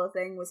Coachella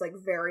thing was, like,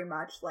 very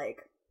much,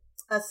 like,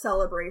 a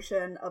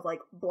celebration of, like,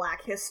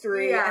 Black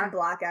history and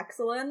Black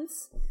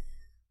excellence.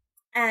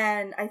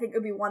 And I think it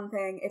would be one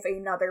thing if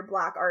another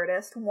Black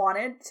artist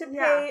wanted to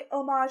pay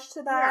homage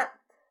to that,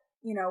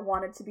 you know,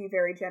 wanted to be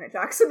very Janet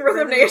Jackson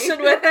Rhythm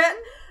Nation with it.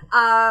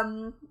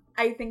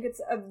 I think it's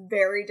a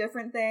very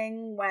different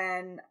thing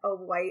when a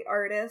white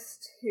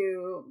artist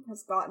who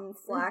has gotten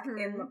flack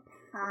in the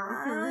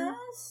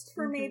past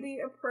for maybe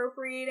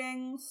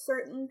appropriating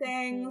certain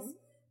things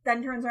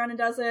then turns around and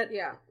does it.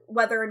 Yeah.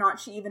 Whether or not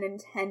she even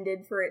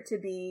intended for it to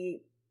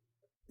be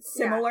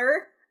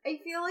similar. I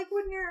feel like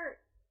when you're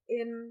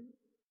in,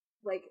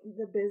 like,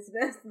 the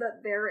business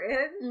that they're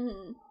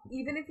in,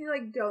 even if you,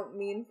 like, don't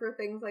mean for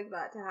things like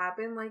that to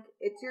happen, like,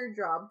 it's your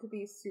job to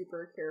be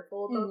super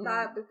careful about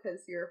that because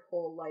your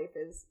whole life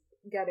is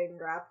getting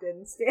wrapped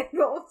in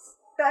scandals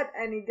at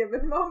any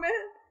given moment.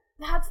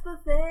 That's the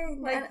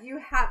thing. Like, you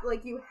have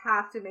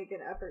to make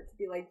an effort to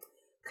be like,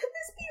 could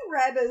this be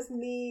read as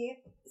me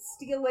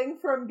stealing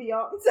from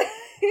Beyonce?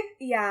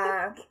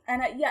 Yeah.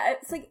 And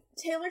it's like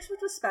Taylor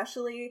Swift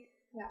especially,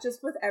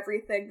 just with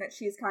everything that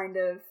she's kind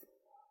of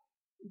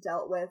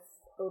dealt with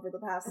over the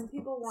past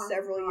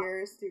several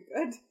years. Do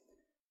good.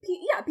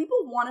 People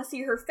want to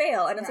see her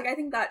fail. And it's like, I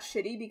think that's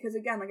shitty because,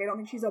 again, like, I don't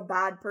think she's a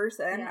bad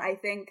person. Yeah. I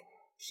think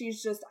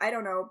she's just, I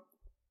don't know,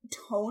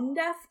 tone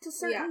deaf to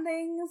certain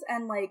things.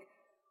 And, like,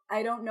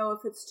 I don't know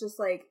if it's just,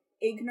 like,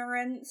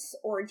 ignorance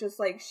or just,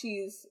 like,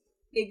 she's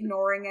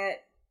ignoring it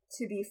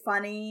to be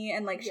funny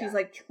and, like, she's,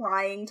 like,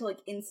 trying to, like,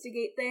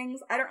 instigate things.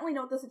 I don't really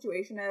know what the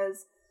situation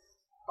is.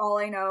 All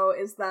I know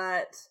is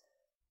that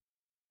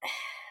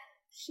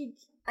she,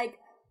 like,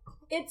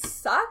 it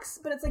sucks,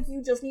 but it's, like,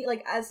 you just need,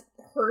 like, as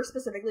her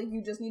specifically,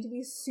 you just need to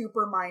be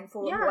super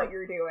mindful of what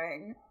you're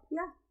doing.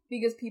 Yeah.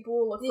 Because people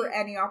will look for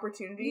any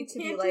opportunity to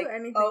be like,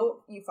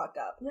 oh, you fucked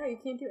up. Yeah, you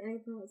can't do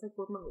anything that's, like,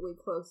 remotely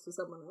close to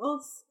someone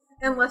else.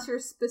 Unless you're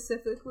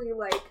specifically,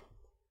 like,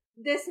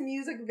 this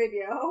music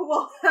video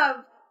will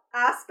have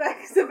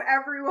aspects of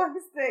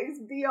everyone's things.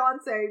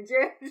 Beyonce,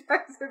 Janet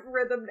Jackson,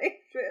 Rhythm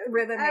Nation.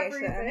 Rhythm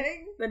Nation.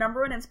 Everything. The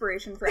number one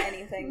inspiration for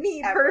anything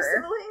Me, ever.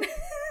 personally.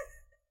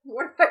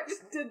 What if I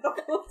just did the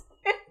whole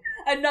thing?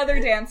 Another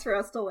dance for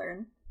us to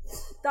learn.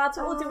 That's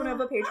what we'll do when we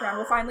have a Patreon.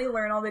 We'll finally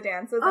learn all the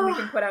dances and we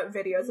can put out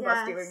videos of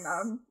us doing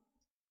them.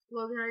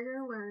 Logan and I are going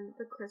to learn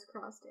the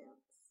crisscross dance.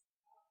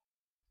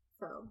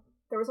 So.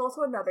 There was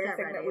also another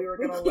thing that we were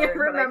going to learn, I can't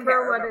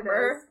remember what it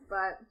is,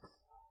 but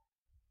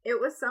it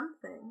was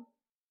something.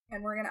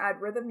 And we're going to add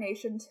Rhythm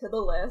Nation to the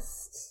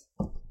list.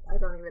 I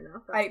don't even know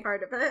if that's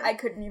part of it. I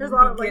couldn't even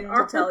begin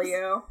to tell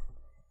you.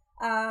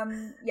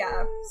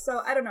 Yeah,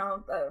 so I don't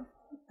know.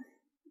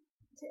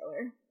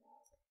 Taylor.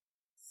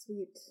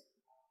 Sweet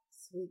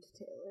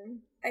Taylor.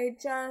 I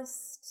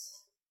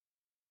just...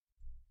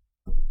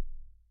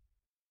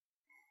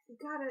 You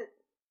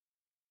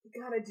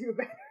gotta do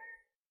better.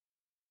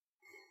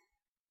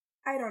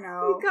 I don't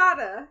know. You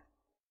gotta.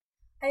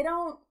 I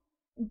don't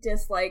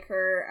dislike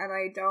her, and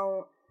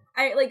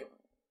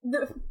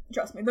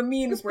trust me, the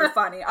memes were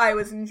funny. I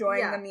was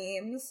enjoying the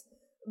memes.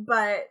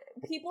 But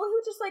people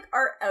who just, like,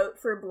 are out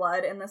for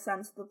blood in the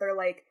sense that they're,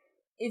 like,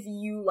 if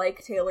you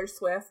like Taylor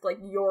Swift, like,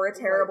 you're a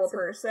terrible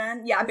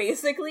person. Yeah,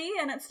 basically.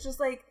 And it's just,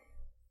 like,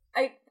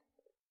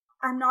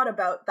 I'm not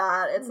about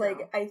that. It's,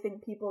 like, I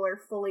think people are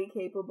fully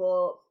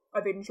capable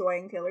of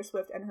enjoying Taylor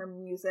Swift and her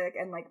music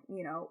and, like,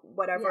 you know,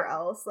 whatever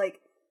else.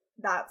 Like,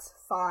 that's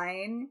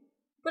fine.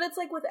 But it's,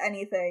 like, with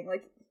anything.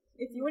 Like,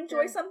 if you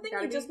enjoy something,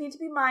 you just need to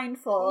be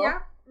mindful. Yeah.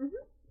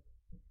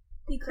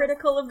 Mm-hmm. Be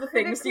critical of the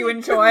things you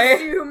enjoy.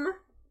 Consume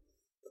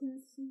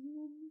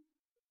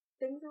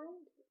things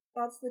around.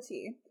 That's the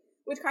tea.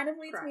 Which kind of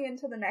leads me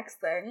into the next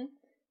thing,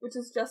 which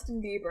is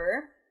Justin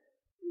Bieber.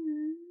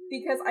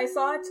 Because I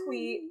saw a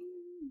tweet,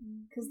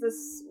 because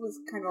this was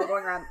kind of all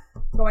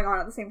going on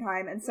at the same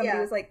time, and somebody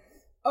was like,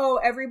 oh,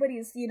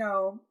 everybody's, you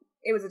know,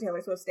 it was a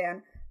Taylor Swift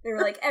stan. They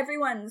were like,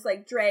 everyone's,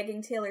 like,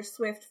 dragging Taylor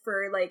Swift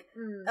for, like,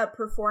 a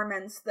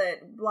performance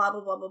that blah,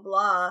 blah, blah, blah,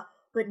 blah,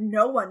 but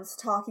no one's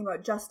talking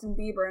about Justin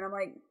Bieber, and I'm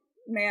like,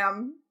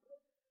 ma'am.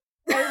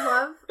 I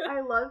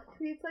love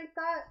tweets like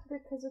that,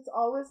 because it's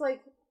always,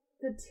 like,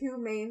 the two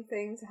main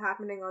things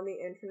happening on the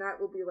internet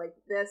will be, like,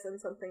 this and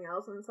something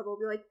else, and some will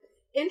be, like,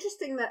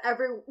 interesting that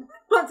everyone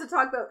wants to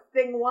talk about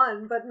thing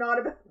one, but not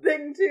about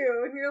thing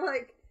two, and you're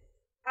like,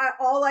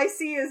 all I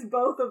see is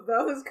both of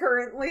those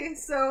currently,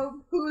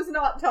 so who's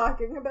not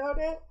talking about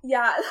it?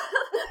 Yeah, that's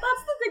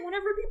the thing.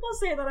 Whenever people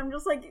say that, I'm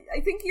just like,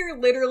 I think you're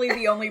literally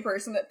the only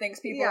person that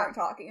thinks people aren't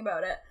talking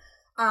about it.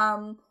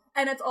 And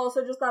it's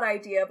also just that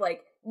idea of,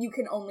 like, you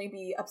can only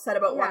be upset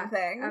about one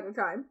thing at a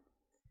time.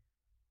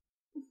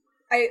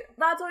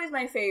 That's always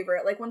my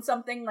favorite. Like, when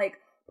something, like,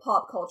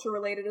 pop culture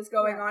related is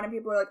going on and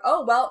people are like,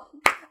 oh, well,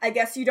 I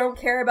guess you don't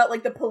care about,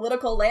 like, the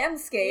political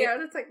landscape. Yeah,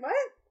 and it's like, what?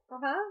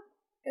 Uh-huh.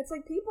 It's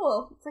like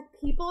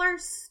people are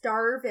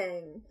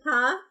starving.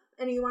 Huh?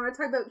 And you want to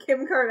talk about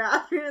Kim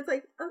Kardashian? It's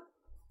like, oh,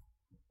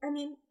 I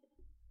mean,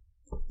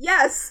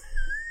 yes.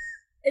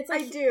 It's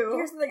like, I do.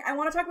 Here's the thing. I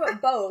want to talk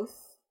about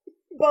both.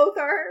 Both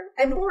are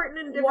important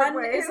in different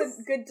ways. One is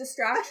a good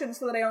distraction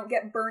so that I don't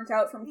get burnt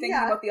out from thinking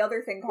about the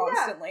other thing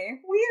constantly. Yeah.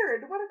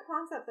 Weird. What a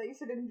concept that you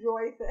should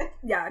enjoy things.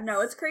 Yeah,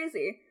 no, it's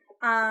crazy.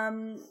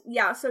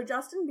 So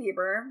Justin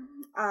Bieber,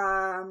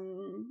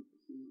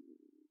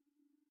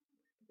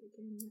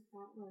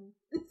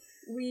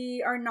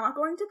 we are not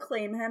going to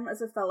claim him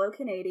as a fellow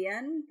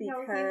Canadian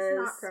because he's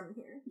not from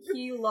here.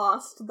 He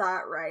lost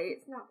that right.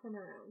 He's not from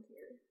around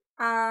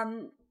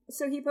here.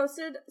 So he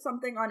posted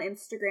something on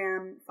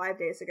Instagram 5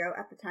 days ago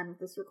at the time of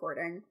this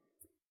recording.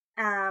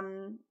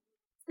 And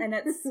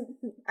it's,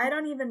 I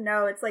don't even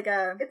know, it's like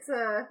it's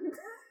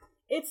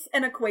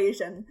an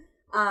equation,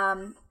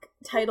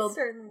 titled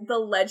The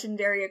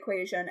Legendary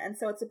Equation. And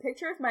so it's a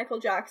picture of Michael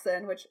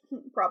Jackson, which,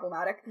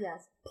 problematic.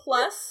 Yes.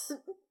 Plus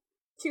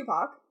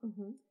Tupac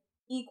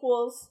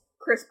equals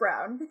Chris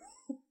Brown.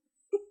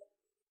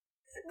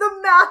 The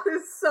math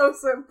is so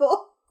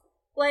simple.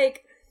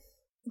 Like,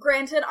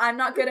 granted, I'm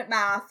not good at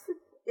math.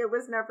 It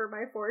was never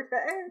my forte.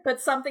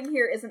 But something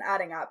here isn't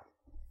adding up.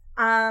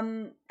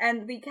 And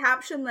the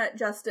caption that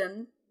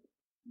Justin,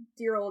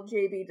 dear old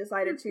JB,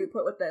 decided to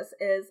put with this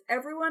is,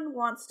 everyone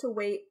wants to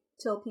wait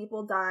till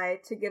people die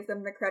to give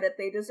them the credit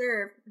they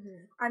deserve.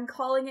 I'm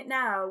calling it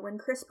now. When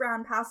Chris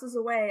Brown passes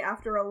away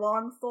after a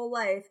long, full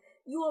life,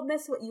 you will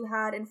miss what you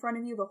had in front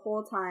of you the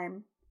whole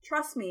time.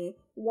 Trust me.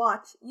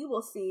 Watch. You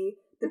will see.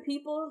 The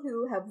people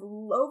who have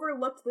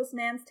overlooked this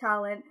man's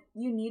talent,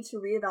 you need to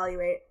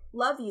reevaluate.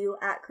 Love you,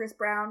 at Chris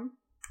Brown.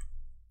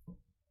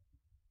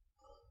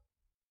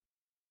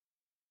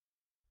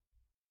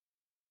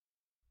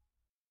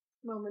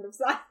 Moment of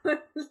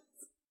silence.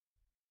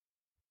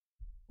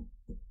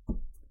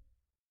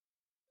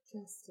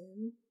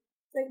 Justin.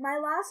 Like, my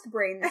last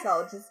brain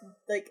cell just,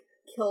 like,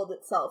 killed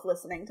itself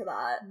listening to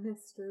that.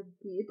 Mr.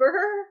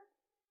 Bieber?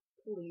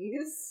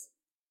 Please.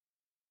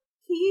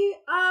 He,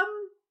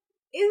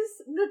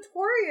 is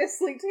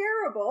notoriously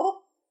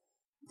terrible.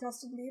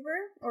 Justin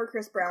Bieber or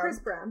Chris Brown? Chris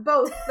Brown.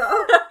 Both,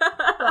 though.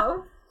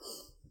 Both.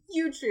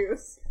 You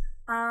choose.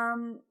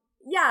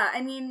 Yeah,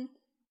 I mean,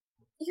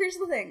 here's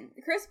the thing.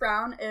 Chris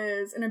Brown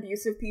is an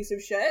abusive piece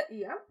of shit.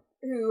 Yeah.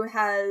 Who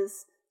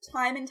has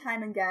time and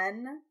time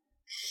again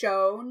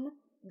shown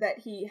that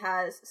he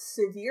has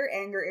severe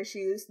anger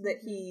issues, that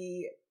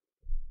he,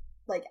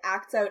 like,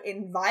 acts out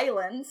in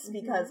violence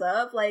because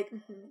of, like,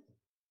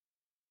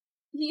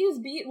 he has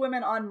beat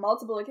women on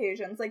multiple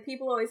occasions. Like,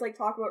 people always, like,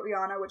 talk about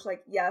Rihanna, which,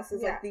 like, yes,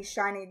 is, like, the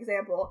shining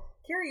example.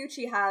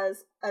 Kariuchi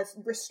has a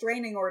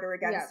restraining order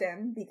against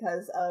him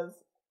because of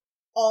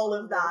all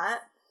of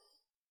that.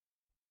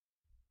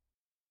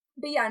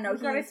 But yeah, no,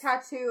 he's got a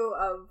tattoo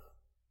of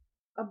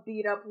a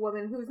beat-up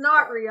woman who's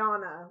not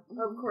Rihanna,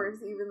 of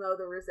course, even though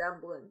the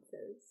resemblance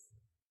is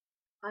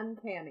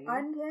uncanny.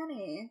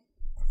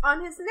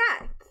 On his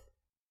neck.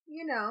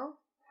 You know,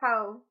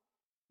 how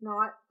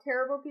not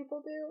terrible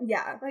people do?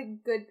 Yeah.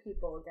 Like, good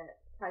people get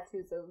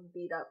tattoos of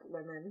beat-up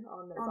women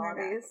on their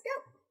bodies.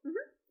 Yep.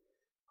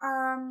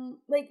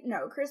 Like,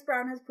 no, Chris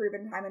Brown has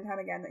proven time and time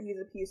again that he's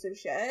a piece of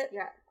shit.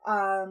 Yeah.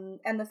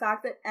 And the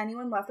fact that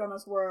anyone left on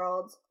this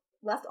earth,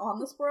 left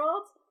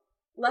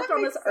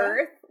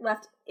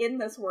in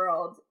this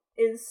world,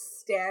 is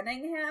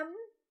standing him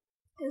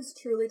is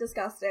truly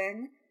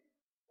disgusting.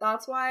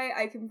 That's why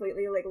I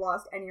completely, like,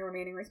 lost any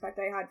remaining respect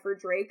I had for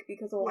Drake,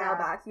 because a while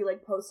back he,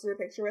 like, posted a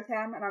picture with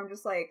him, and I'm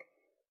just like,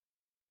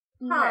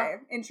 okay,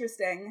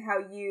 interesting how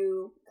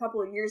you, a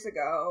couple of years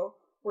ago,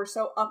 were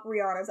so up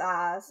Rihanna's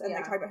ass, and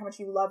like, talking about how much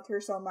you loved her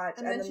so much,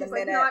 and then the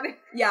minute,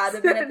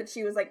 the minute that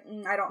she was like,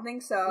 I don't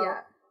think so,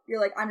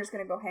 you're like, I'm just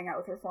gonna go hang out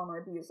with her former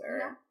abuser.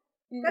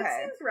 Yeah. Okay. That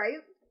seems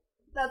right.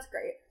 That's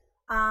great.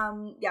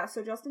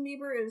 So Justin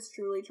Bieber is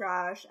truly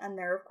trash, and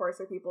there, of course,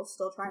 are people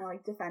still trying to,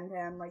 like, defend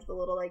him, like, the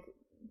little, like,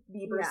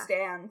 Bieber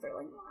stands are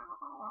like,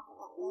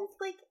 he's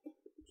like,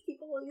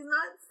 he's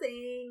not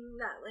saying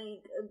that,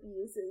 like,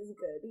 abuse is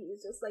good,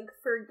 he's just, like,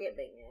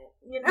 forgiving it,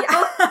 you know?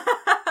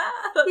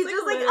 He's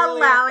just, like,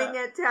 allowing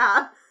it to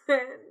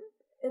happen.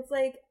 It's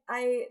like,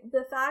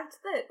 the fact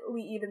that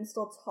we even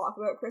still talk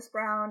about Chris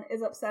Brown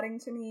is upsetting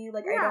to me.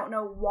 Like, I don't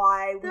know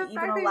why we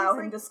even allow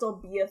him to still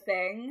be a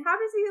thing. How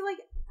does he, like,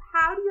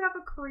 how do you have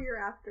a career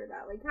after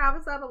that? Like, how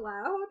is that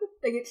allowed?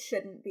 Like, it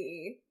shouldn't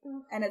be.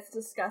 And it's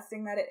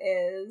disgusting that it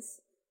is.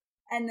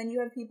 And then you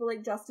have people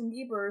like Justin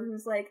Bieber,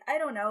 who's, like, I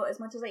don't know, as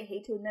much as I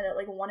hate to admit it,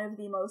 like, one of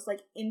the most,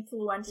 like,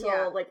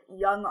 influential, like,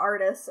 young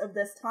artists of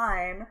this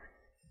time,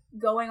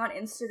 going on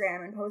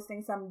Instagram and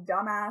posting some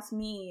dumbass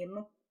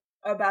meme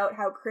about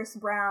how Chris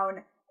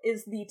Brown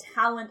is the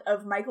talent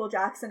of Michael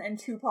Jackson and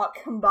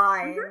Tupac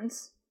combined.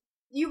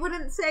 You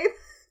wouldn't say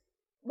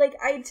like,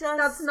 I just...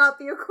 That's not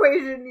the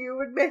equation you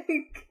would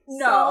make.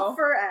 No. Solve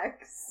for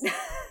X.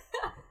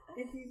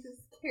 If you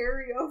just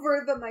carry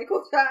over the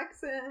Michael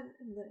Jackson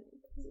and then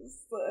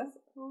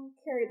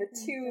carry the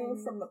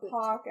 2 from the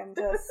Pac and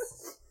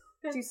just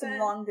do some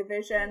long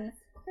division.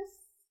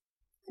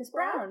 Chris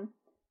Brown.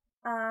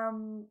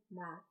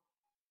 Math.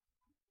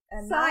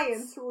 And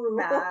science rule.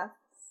 Math.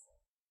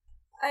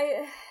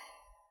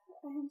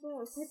 I'm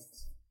just...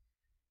 It's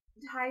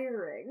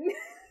tiring.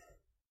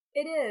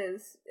 It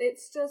is.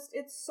 It's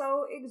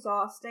so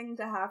exhausting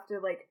to have to,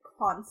 like,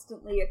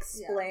 constantly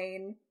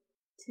explain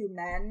to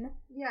men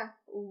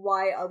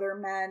why other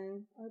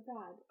men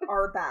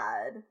are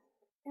bad.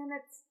 And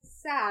it's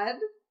sad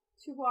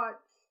to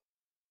watch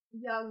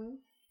young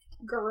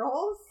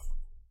girls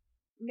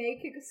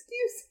make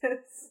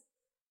excuses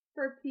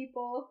for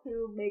people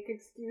who make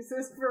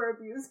excuses for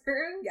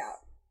abusers. Yeah.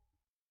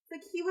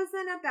 Like, he was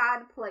in a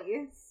bad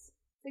place.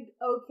 Like,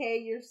 okay,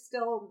 you're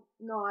still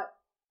not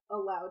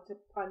allowed to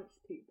punch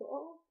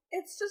people.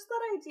 It's just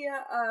that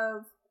idea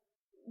of,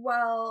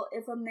 well,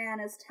 if a man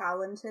is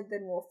talented,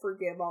 then we'll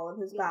forgive all of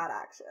his bad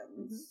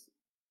actions.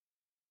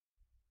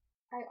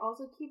 I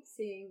also keep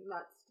seeing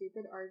that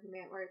stupid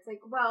argument where it's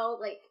like, well,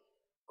 like,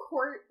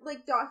 court,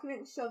 like,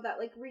 documents show that,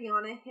 like,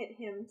 Rihanna hit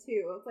him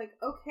too. It's like,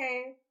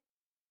 okay.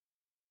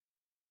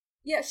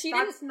 Yeah, she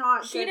didn't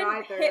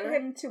hit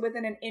him to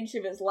within an inch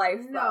of his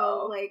life, though.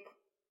 No, like,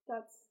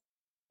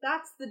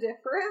 that's the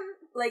difference.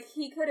 Like,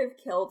 he could have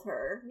killed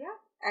her. Yeah.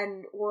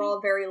 And we're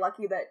all very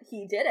lucky that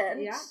he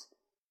didn't. Yeah. That's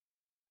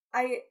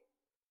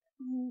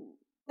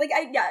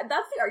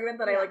the argument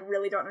that I, like,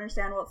 really don't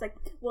understand. Well, it's like,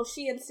 well,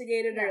 she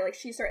instigated or, like,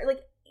 she started,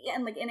 like,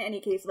 and, like, in any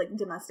case, like,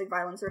 domestic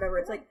violence or whatever,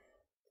 it's like,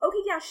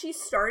 okay, yeah, she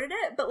started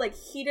it, but, like,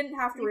 he didn't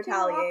have to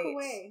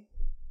retaliate.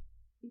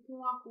 You can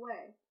walk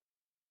away.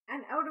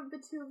 And out of the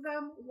two of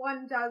them,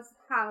 one does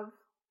have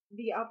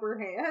the upper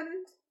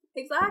hand.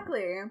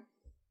 Exactly.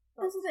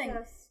 That's the thing.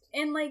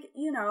 In, like,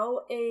 you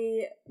know,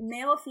 a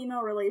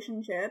male-female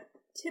relationship,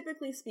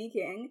 typically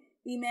speaking,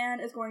 the man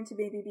is going to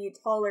maybe be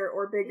taller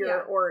or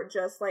bigger or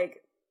just,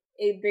 like,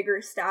 a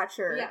bigger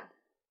stature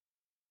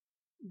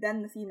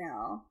than the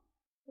female.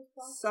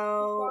 Just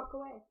walk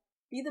away.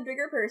 Be the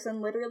bigger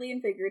person, literally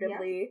and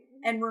figuratively,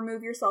 and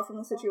remove yourself from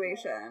the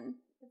situation.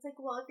 It's like,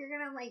 well, if you're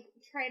gonna, like,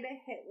 try to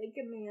hit, like,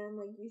 a man,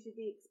 like, you should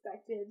be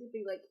expected to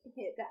be, like,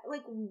 hit that.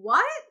 Like,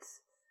 what?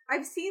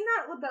 I've seen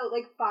that about,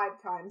 like,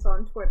 5 times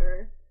on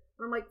Twitter.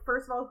 I'm like,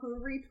 first of all, who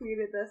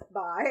retweeted this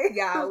by?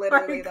 Yeah,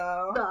 literally,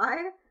 though.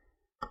 By?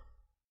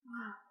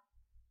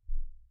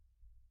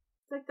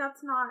 Like,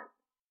 that's not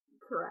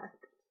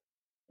correct.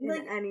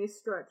 In any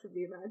stretch of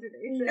the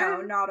imagination.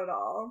 No, not at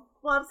all.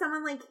 Well, if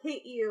someone, like,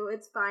 hit you,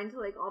 it's fine to,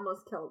 like,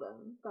 almost kill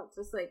them. That's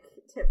just, like,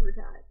 tit for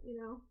tat, you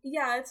know?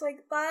 Yeah, it's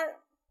like that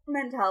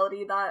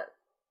mentality, that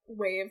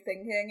way of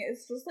thinking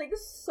is just, like,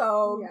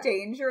 so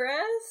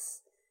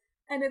dangerous.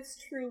 And it's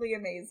truly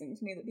amazing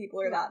to me that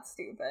people are that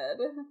stupid.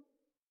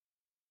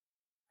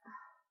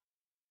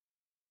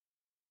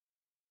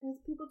 There's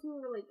people who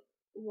are, like,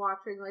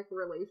 watching, like,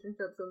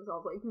 relationships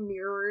themselves, like,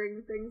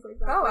 mirroring things like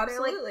that. Oh,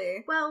 absolutely.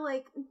 Like, well,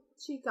 like,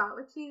 she got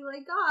what she,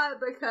 like, got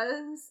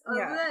because of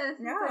this.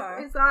 Yeah.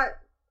 Like, is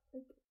that...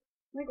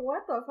 Like,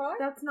 what the fuck?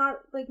 That's not,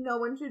 like, no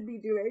one should be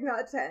doing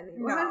that to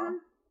anyone. No.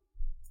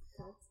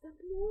 That's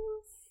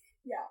abuse.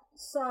 Yeah.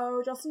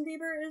 So, Justin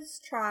Bieber is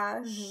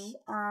trash.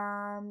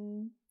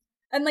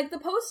 And, like, the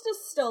post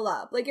is still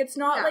up. Like, it's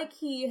not like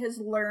he has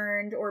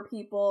learned or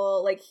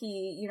people, like,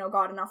 he, you know,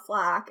 got enough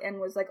flack and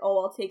was like,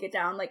 oh, I'll take it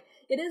down. Like,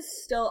 it is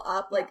still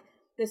up. Like,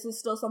 this is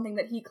still something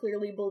that he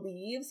clearly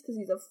believes because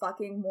he's a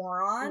fucking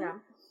moron. Yeah.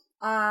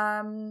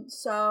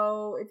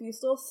 So, if you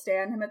still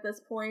stand him at this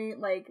point,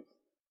 like,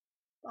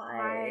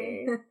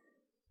 bye.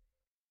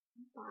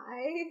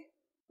 Bye.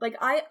 Like,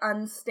 I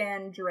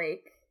unstan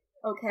Drake,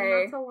 okay?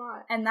 And that's a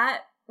lot. And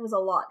that was a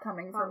lot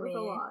coming from me. That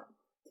was a lot.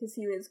 Because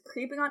he was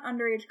creeping on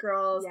underage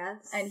girls.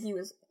 Yes. And he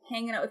was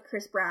hanging out with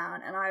Chris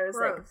Brown. And I was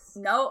Gross.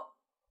 like, nope,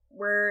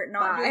 we're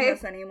not doing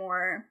this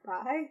anymore.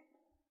 Bye.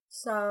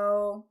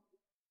 So,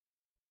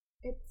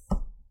 it's...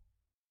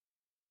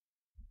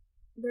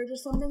 there are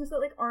just some things that,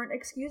 like, aren't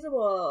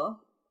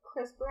excusable.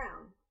 Chris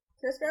Brown.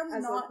 Chris Brown's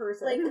as not, a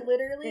person, like,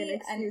 literally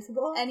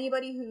inexcusable.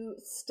 Anybody who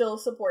still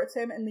supports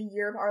him in the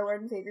year of our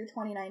Lord and Savior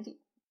 2019,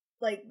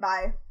 like,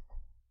 bye.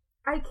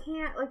 I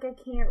can't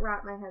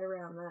wrap my head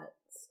around that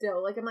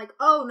still. Like, I'm like,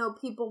 oh, no,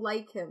 people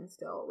like him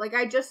still. Like,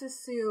 I just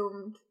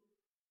assumed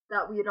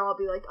that we'd all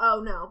be like,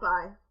 oh, no,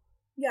 bye.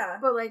 Yeah.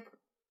 But, like,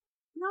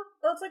 no.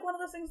 That's, like, one of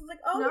those things that's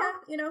like, oh, no. yeah,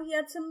 you know, he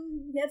had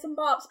some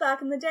bops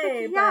back in the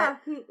day, yeah,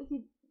 but...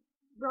 he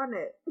run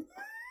it.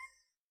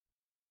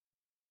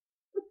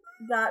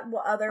 That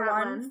other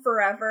one,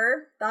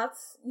 Forever,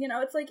 that's, you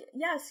know, it's like,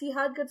 yes, he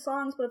had good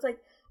songs, but it's like,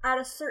 at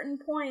a certain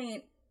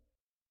point,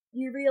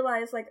 you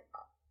realize, like,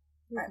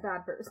 he's a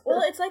bad person.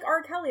 Well, it's like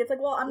R. Kelly. It's like,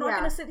 well, I'm not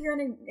going to sit here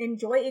and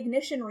enjoy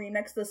Ignition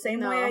Remix the same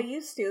way I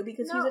used to,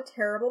 because he's a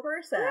terrible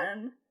person.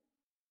 Yeah.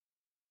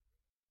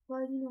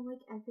 Well, you know,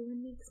 like,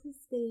 everyone makes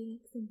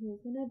mistakes, and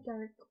he's in a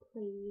dark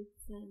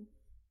place, and...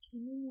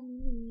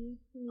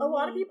 A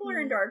lot of people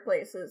are in dark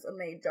places, and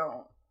they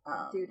don't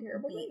do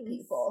terrible beat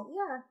people.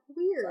 Yeah,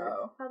 weird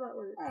so, how that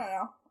works. I don't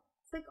know.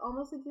 It's like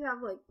almost like you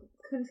have like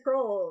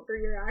control over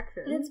your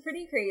actions. It's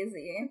pretty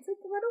crazy. It's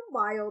like what a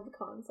wild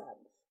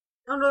concept.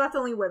 Oh no, that's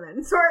only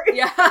women. Sorry.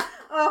 Yeah.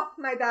 Oh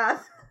my bad.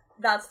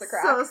 That's the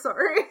crack. So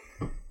sorry.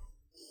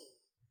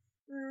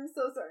 I'm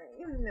so sorry.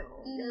 No,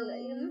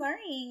 you're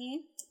right.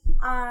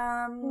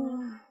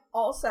 Sorry.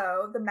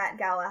 Also, the Met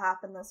Gala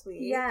happened this week.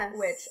 Yes.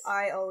 Which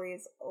I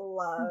always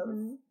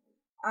love.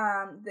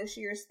 This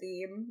year's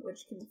theme,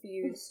 which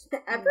confused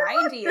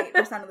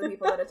 98% of the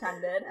people that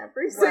attended,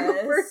 every single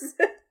person,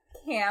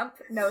 camp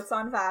notes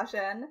on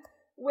fashion,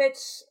 which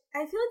I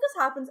feel like this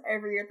happens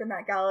every year at the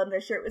Met Gala, and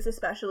this year it was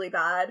especially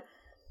bad.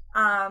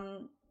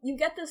 You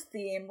get this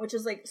theme, which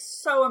is like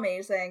so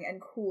amazing and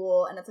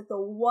cool, and it's like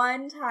the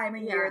one time a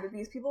year that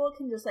these people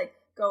can just like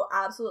go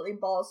absolutely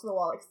balls to the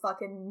wall, like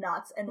fucking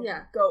nuts, and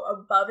go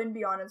above and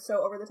beyond and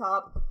so over the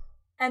top,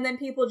 and then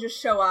people just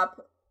show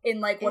up in,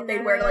 like, what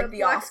they'd wear to, like, the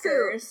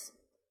Oscars.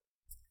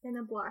 In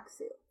a black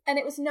suit. And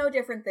it was no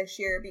different this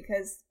year,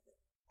 because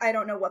I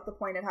don't know what the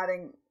point of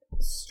having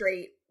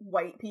straight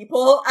white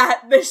people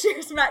at this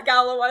year's Met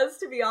Gala was,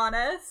 to be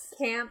honest.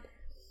 Camp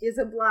is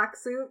a black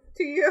suit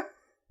to you?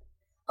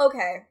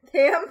 Okay.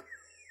 Camp?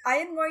 I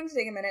am going to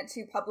take a minute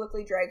to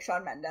publicly drag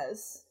Shawn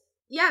Mendes.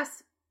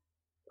 Yes.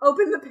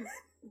 Open the pit.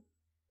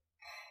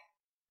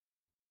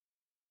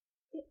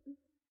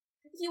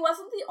 He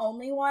wasn't the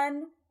only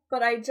one.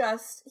 But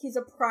he's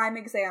a prime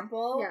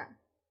example. Yeah.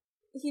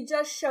 He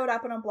just showed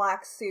up in a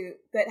black suit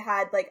that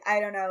had, like, I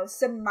don't know,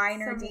 some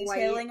minor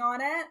detailing on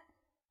it.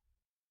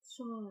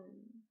 Shawn.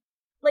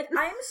 Like,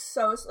 I'm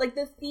so, like,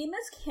 the theme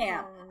is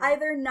camp.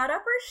 Either nut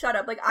up or shut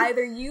up. Like,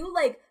 either you,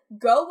 like,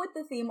 go with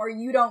the theme or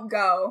you don't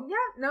go.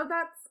 Yeah, no,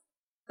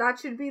 that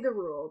should be the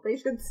rule. They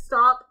should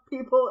stop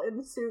people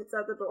in suits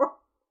at the door.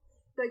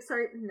 Like,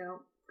 sorry,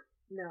 no.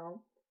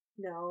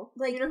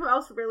 Like, you know who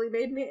else really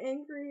made me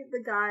angry?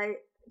 The guy...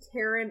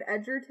 Taron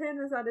Egerton,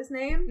 is that his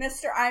name?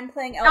 Mr. I'm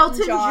playing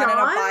Elton John in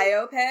a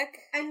biopic.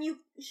 And you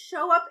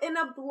show up in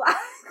a black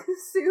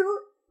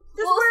suit.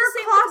 Just wear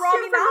a costume with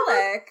Rami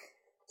Malek.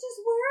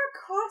 Just wear a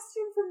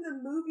costume from the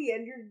movie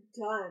and you're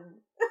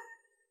done.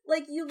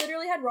 Like, you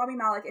literally had Rami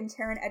Malek and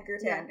Taron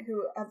Egerton,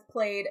 who have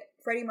played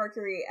Freddie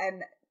Mercury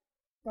and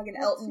fucking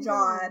Elton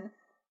John,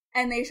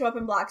 and they show up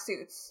in black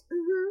suits.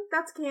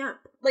 That's camp.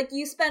 Like,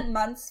 you spent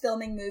months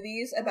filming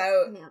movies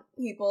about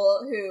people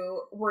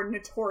who were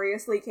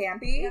notoriously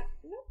campy,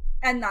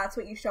 and that's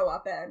what you show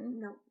up in.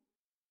 No.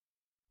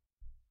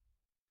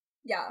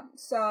 Yeah,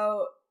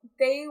 so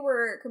they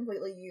were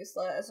completely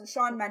useless.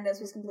 Shawn Mendes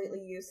was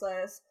completely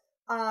useless.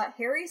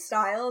 Harry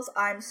Styles,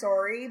 I'm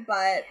sorry,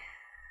 but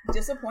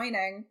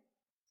disappointing.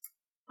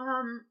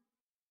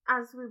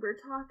 As we were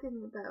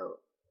talking about,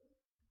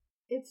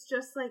 it's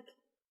just like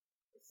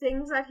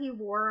things that he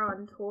wore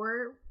on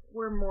tour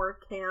were more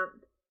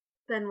camp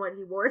than what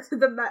he wore to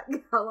the Met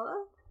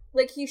Gala.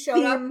 Like, he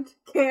showed up,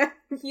 camp.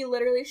 He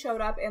literally showed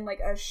up in,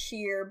 like, a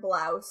sheer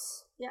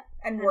blouse. Yeah.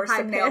 And wore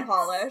some nail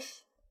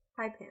polish.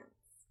 High pants.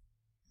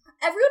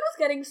 Everyone was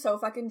getting so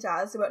fucking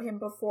jazzed about him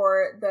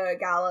before the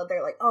gala.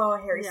 They're like, oh,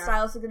 Harry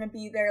Styles is gonna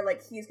be there.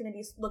 Like, he's gonna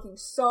be looking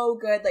so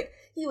good. Like,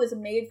 he was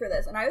made for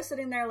this. And I was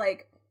sitting there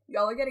like,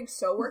 y'all are getting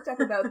so worked up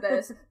about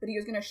this, but he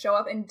was gonna show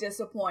up and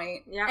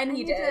disappoint. Yeah, and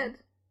he did.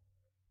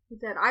 He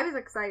did. I was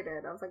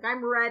excited. I was like,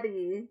 I'm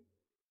ready.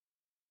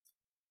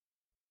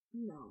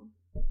 No.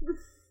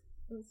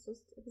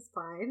 It was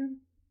fine.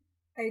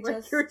 It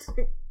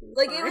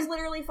was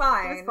literally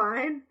fine. It was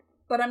fine.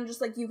 But I'm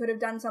just like, you could have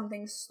done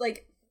something,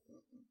 like,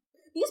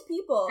 these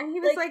people. And he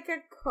was like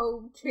a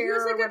co-chair. He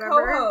was like a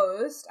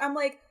co-host. I'm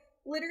like,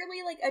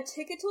 literally, like, a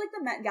ticket to, like,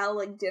 the Met Gala,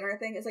 like, dinner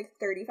thing is, like,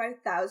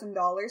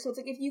 $35,000. So it's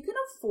like, if you can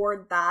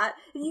afford that,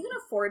 if you can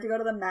afford to go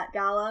to the Met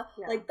Gala,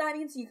 like, that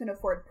means you can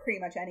afford pretty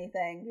much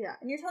anything. Yeah.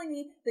 And you're telling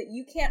me that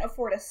you can't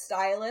afford a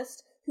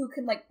stylist who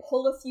can, like,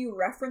 pull a few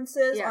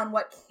references on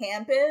what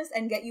camp is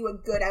and get you a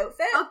good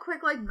outfit? A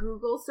quick, like,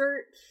 Google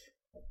search.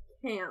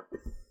 Camp.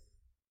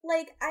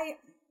 Like,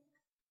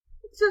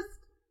 just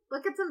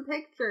look at some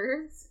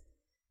pictures.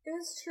 It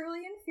was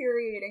truly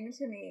infuriating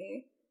to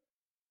me.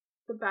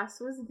 The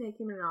best was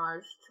Nicki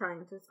Minaj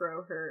trying to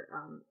throw her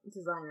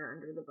designer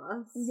under the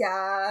bus.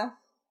 Yeah.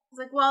 It's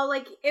like, well,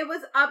 like, it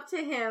was up to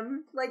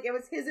him. Like, it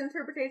was his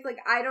interpretation. Like,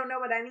 I don't know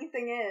what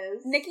anything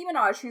is. Nicki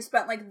Minaj, who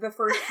spent, like, the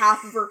first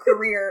half of her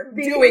career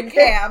doing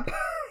camp.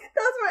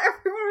 That's what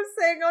everyone was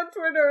saying on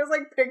Twitter. It was,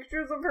 like,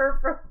 pictures of her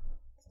from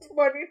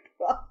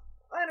 2012.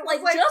 And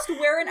like, just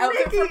wear an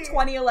outfit from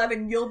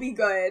 2011. You'll be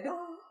good.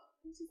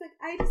 And she's like,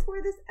 I just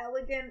wore this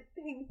elegant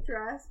pink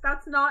dress.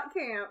 That's not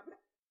camp.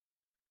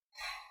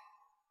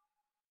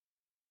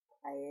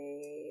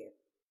 I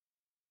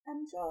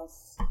am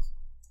just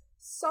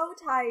so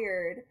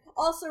tired.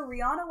 Also,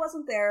 Rihanna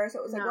wasn't there, so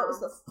it was like, what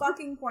was the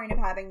fucking point of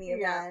having the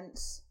event?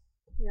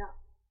 Yeah.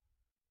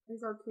 I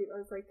saw a tweet, I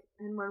was like,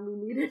 and when we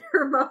needed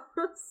her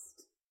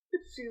most,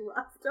 she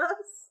left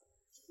us.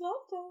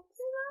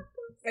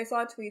 I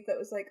saw a tweet that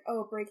was like,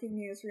 oh, breaking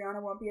news,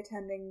 Rihanna won't be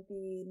attending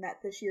the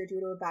Met this year due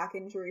to a back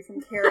injury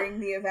from carrying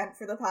the event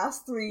for the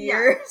past 3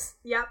 years.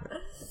 Yep. I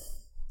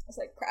was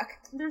like, crack.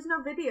 There's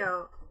no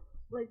video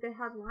like they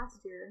had last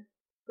year.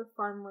 The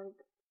fun, like,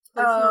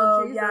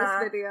 personal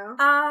Jesus video.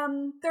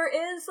 There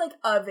is, like,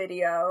 a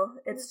video.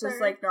 It's just,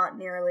 like, not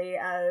nearly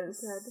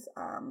as,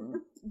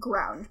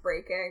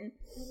 groundbreaking.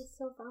 It was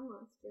so fun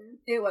last year.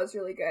 It was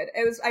really good.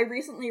 I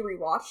recently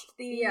rewatched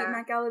the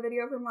Met Gala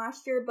video from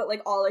last year, but,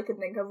 like, all I could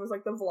think of was,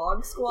 like, the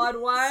Vlog Squad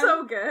one.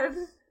 So good.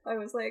 I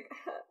was like,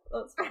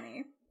 that's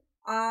funny.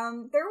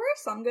 There were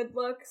some good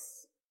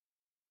looks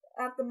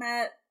at the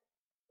Met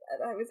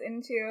that I was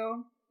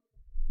into,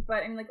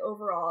 but, I mean, like,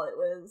 overall, it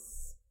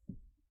was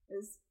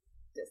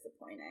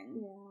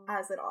disappointing,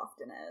 as it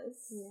often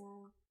is.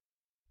 Yeah.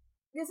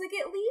 Because, like,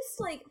 at least,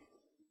 like,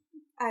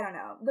 I don't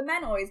know, the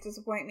men always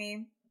disappoint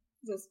me,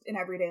 just in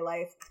everyday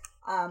life,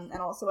 and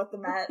also at the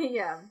Met.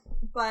 Yeah.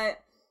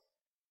 But,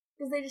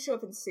 because they just show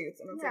up in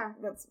suits, and it's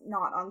like, that's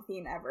not on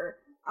theme ever.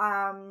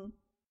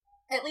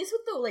 At least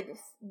with the, like,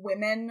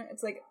 women,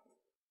 it's like,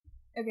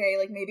 okay,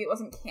 like, maybe it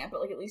wasn't camp,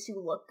 but, like, at least you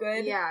look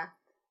good. Yeah.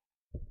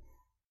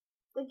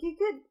 Like, you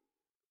could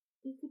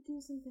do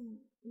something.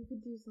 You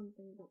could do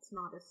something that's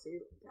not a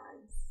suit,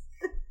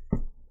 guys.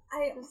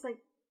 I just like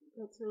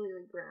that's really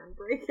like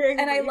groundbreaking.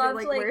 And I love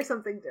like wear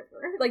something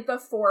different. Like the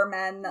 4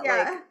 men that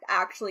like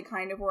actually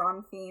kind of were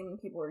on theme.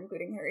 People were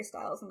including Harry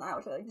Styles in that,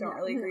 which I like don't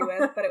really agree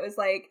with. But it was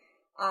like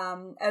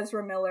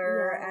Ezra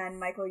Miller and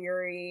Michael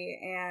Urie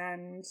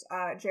and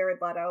Jared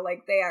Leto.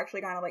 Like they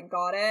actually kind of like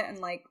got it and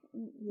like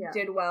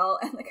did well.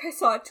 And like I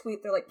saw a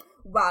tweet. They're like,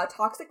 wow,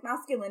 toxic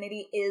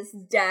masculinity is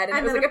dead. And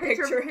it was like a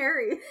picture of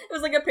Harry. It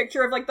was like a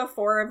picture of like the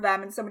 4 of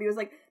them, and somebody was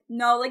like,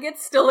 no, like it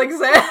still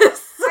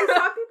exists. I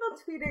saw people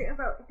tweeting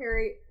about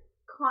Harry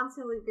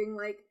constantly being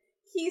like,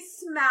 he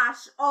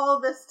smashed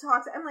all this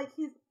toxic. I'm like,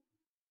 he's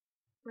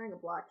wearing a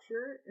black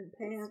shirt and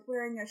pants. He's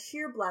wearing a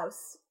sheer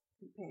blouse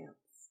and pants.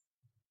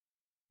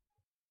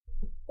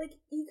 Like,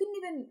 you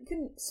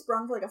couldn't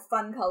sprung for like a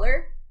fun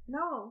color.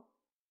 No.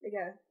 Like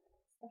a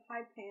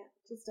high pant.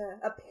 Just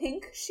a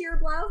pink sheer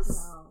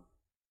blouse. No.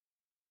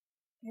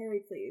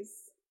 Harry,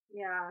 please.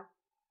 Yeah.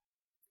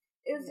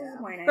 It was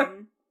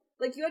disappointing.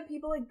 Like, you had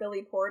people like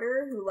Billy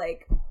Porter who,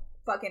 like,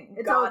 fucking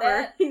it's got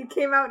over. it. He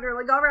came out and they're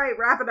like, alright,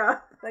 wrap it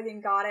up.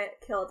 Fucking got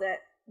it, killed it.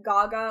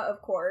 Gaga,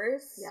 of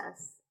course.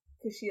 Yes.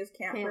 Because she is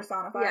camp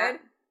personified.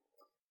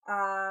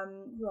 Yeah.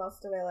 Who else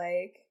did I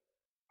like?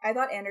 I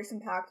thought Anderson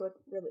 .Paak looked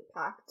really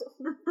packed.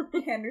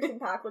 Anderson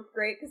 .Paak looked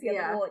great because he had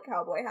the whole, like,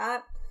 cowboy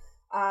hat.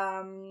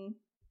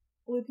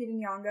 Lupita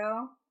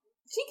Nyong'o.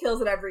 She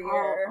kills it every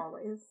year.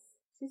 Always.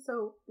 She's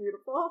so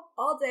beautiful.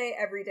 All day,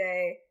 every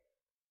day.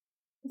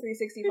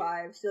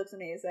 365. She looks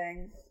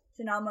amazing.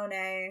 Janelle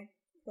Monáe,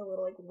 her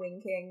little like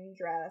winking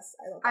dress.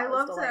 I thought that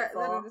was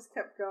delightful. That it just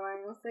kept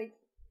going. I was like,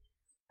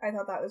 I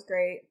thought that was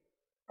great.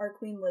 Our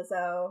Queen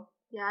Lizzo.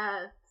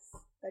 Yes.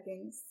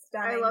 Fucking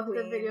stunning. I love queen.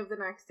 the video of the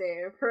next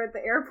day of her at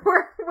the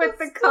airport with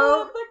the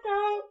coat.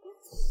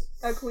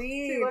 A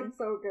queen. She looks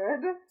so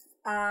good.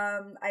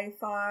 I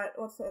thought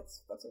what's her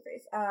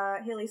face?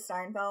 Haley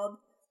Steinfeld.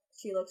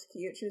 She looks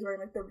cute. She was wearing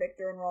like the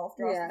Victor and Rolf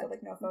dress. Yeah. So,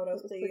 like no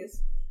photos,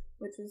 please.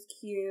 Which was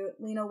cute.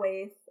 Lena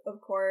Waithe,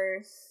 of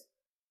course,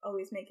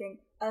 always making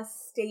a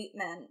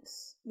statement.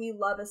 We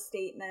love a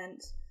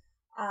statement.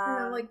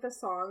 And then, like, the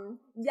song.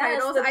 Yeah,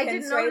 I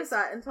didn't notice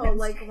that until,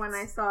 like, when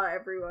I saw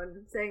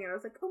everyone saying it. I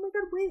was like, oh my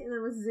god, wait. And then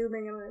it was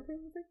zooming and I was like,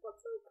 that's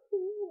so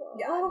cool.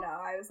 Yeah, no,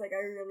 I was like,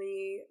 I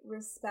really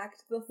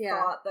respect the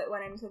thought that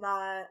went into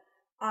that.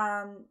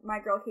 My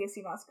girl,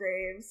 Casey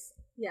Musgraves.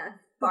 Yeah.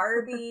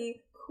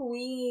 Barbie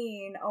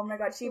queen. Oh my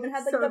god, she even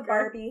had, like, the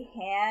Barbie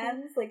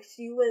hands. Like,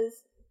 she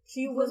was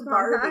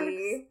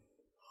Barbie.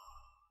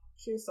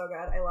 She was so good.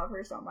 I love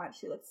her so much.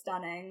 She looks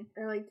stunning.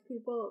 I liked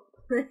people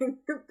putting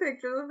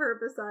pictures of her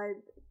beside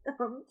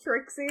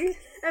Trixie,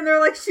 and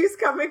they're like, she's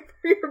coming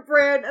for your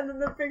brand, and then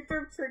the picture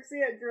of Trixie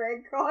at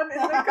DragCon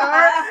in the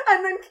car,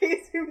 and then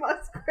Casey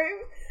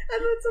Musgrave, and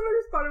then someone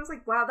responded, was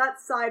like, wow,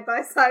 that side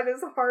by side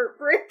is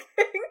heartbreaking,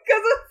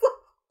 because it's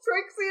like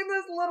Trixie in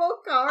this little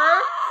car,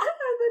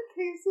 and then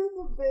Casey in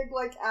the big,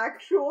 like,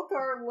 actual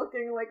car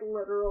looking like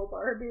literal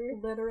Barbie.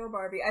 Literal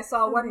Barbie. I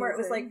saw one where it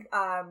was like,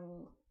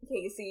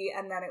 Casey,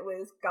 and then it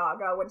was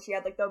Gaga when she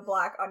had like the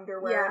black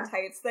underwear and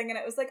tights thing, and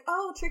it was like,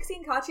 oh, Trixie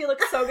and Katya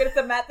looked so good at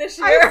the Met this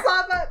year. I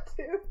saw that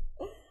too.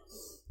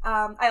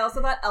 I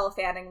also thought Elle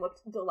Fanning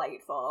looked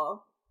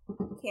delightful,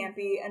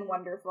 campy and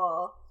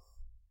wonderful.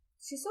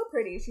 She's so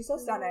pretty. She's so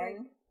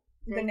stunning.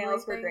 The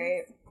nails were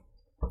great.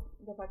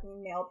 The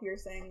fucking nail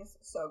piercings,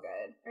 so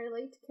good. I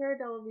liked Cara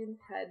Delevingne's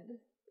head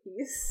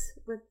piece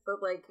with the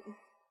like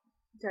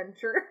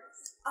dentures.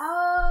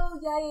 Oh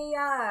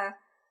yeah.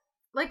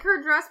 Like,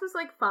 her dress was,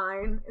 like,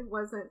 fine. It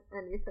wasn't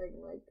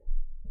anything, like,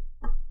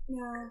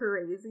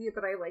 crazy,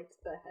 but I liked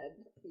the head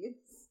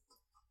piece.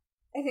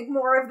 I think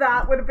more of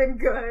that would have been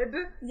good.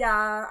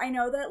 Yeah, I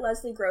know that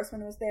Leslie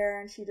Grossman was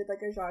there, and she did,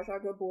 like, a Zsa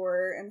Zsa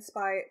Gabor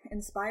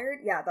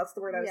inspired? Yeah, that's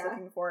the word I was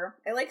looking for.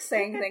 I like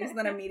saying things and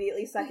then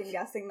immediately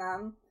second-guessing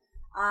them.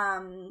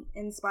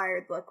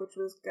 Inspired look, which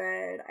was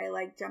good. I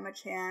like Gemma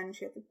Chan.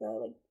 She had, like, the,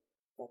 like,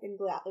 fucking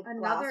glass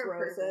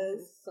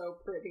roses. So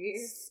pretty.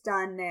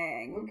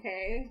 Stunning.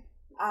 Okay.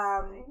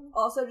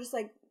 Also just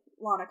like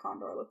Lana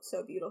Condor looked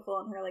so beautiful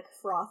in her like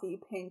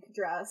frothy pink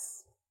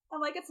dress. I'm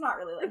like, it's not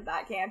really like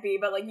that campy,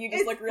 but like you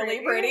just look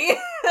really pretty.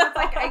 It's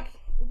like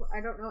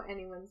I don't know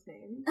anyone's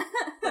name,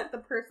 but the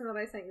person that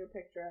I sent you a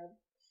picture of,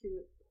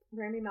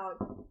 Rami Malek.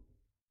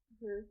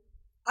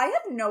 I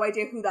have no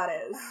idea who that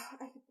is.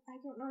 I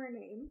don't know her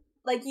name.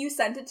 Like, you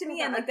sent it to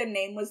me and like the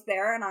name was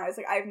there, and I was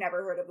like, I've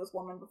never heard of this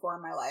woman before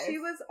in my life. She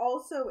was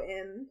also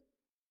in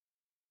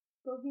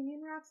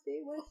Bohemian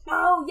Rhapsody, was she?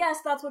 Oh, yes,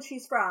 that's what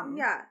she's from.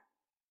 Yeah.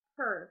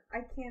 Her. I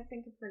can't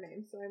think of her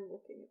name, so I'm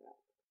looking it up.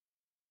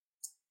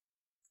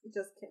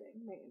 Just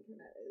kidding. My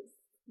internet is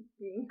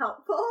being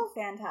helpful.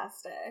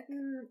 Fantastic.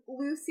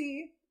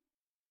 Lucy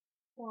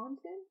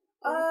Wanton?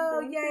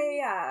 Oh,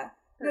 yeah.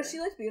 Her. No, she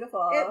looked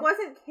beautiful. It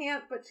wasn't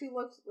camp, but she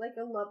looked like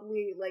a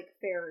lovely, like,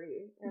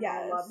 fairy. And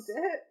I loved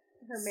it.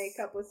 Her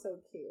makeup was so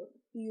cute.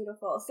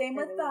 Beautiful. Same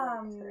with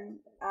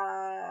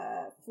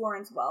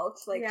Florence Welch.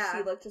 Like,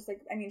 she looked just like,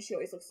 I mean, she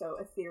always looks so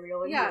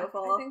ethereal and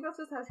beautiful. I think that's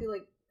just how she,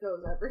 like,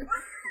 goes everywhere.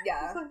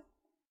 Yeah.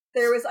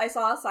 I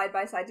saw a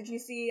side-by-side. Did you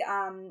see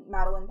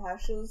Madeline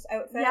Pesh's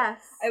outfit?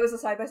 Yes. It was a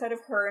side-by-side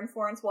of her and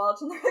Florence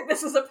Welch, and they're like,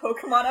 this is a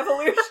Pokemon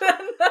evolution.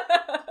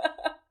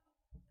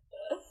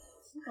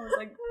 I was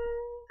like,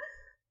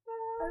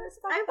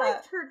 I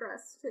liked her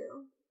dress,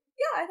 too.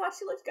 Yeah, I thought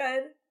she looked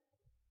good.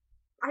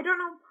 I don't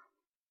know.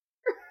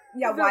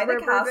 Yeah, why the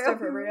cast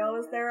of Riverdale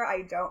was there,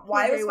 I don't.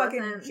 Why was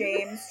fucking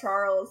James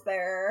Charles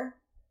there?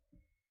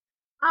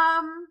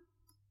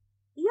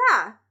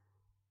 Yeah.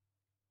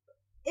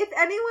 If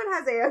anyone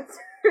has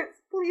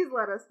answers, please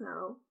let us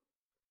know.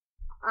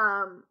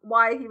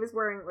 Why he was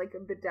wearing, like, a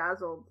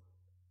bedazzled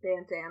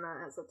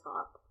bandana as a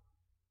top.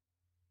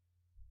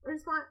 I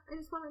just want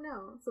to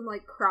know. Some,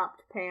 like,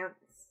 cropped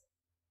pants.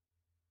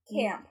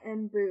 Camp.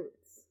 And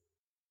boots.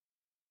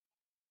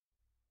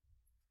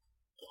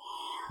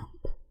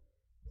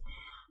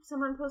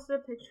 Someone posted a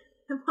picture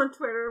of him on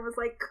Twitter and was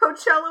like,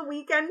 Coachella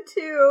weekend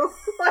too,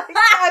 like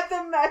at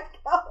the Met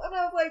Gala, and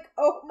I was like,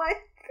 oh my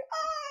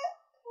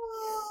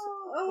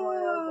god.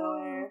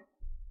 Boy.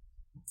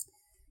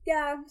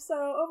 Yeah, so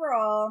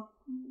overall,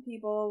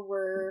 people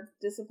were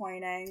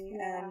disappointing,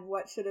 and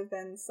what should have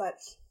been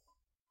such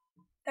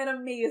an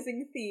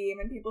amazing theme,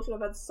 and people should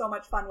have had so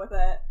much fun with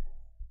it.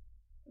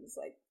 It was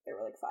like, there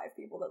were like 5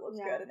 people that looked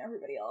good, and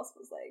everybody else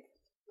was like,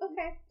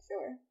 okay,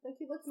 sure. Like,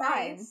 you look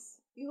fine. Nice.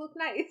 You look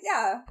nice.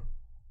 Yeah.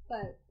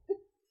 But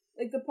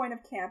Like, the point of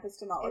camp is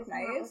to not look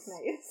nice. So.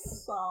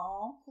 It's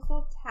a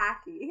little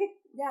tacky.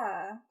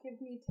 Yeah.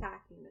 Give me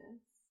tackiness.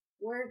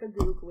 Where are the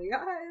googly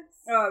eyes?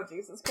 Oh,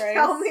 Jesus Christ.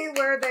 Tell me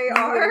where they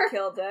are. You would have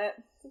killed it.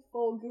 It's a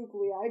full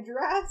googly eye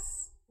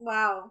dress.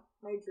 Wow.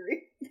 My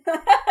dream.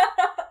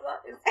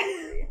 That is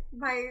crazy.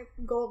 My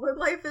goal in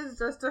life is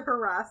just to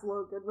harass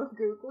Logan with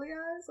googly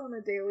eyes on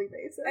a daily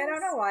basis. I don't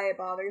know why it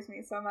bothers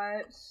me so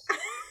much.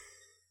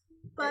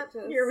 But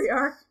here we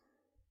are.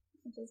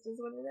 It just is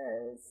what it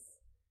is.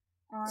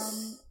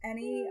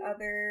 Any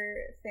other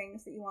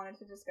things that you wanted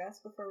to discuss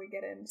before we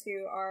get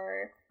into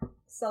our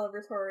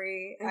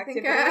celebratory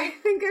activity? I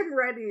think I'm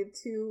ready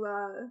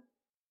to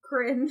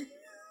cringe.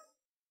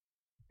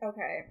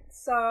 Okay,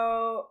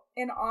 so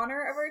in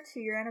honor of our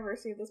 2-year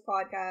anniversary of this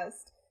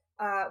podcast,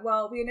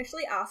 we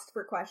initially asked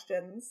for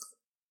questions.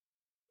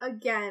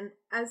 Again,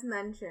 as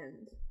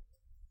mentioned,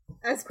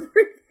 as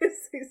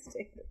previously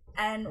stated.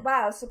 And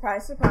wow,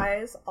 surprise,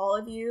 surprise, all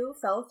of you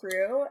fell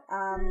through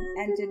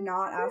and did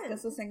not ask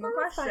us a single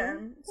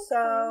question.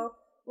 So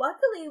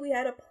luckily we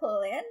had a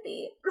plan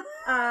B.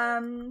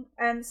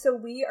 And so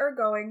we are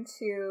going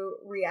to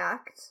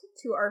react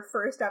to our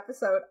first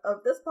episode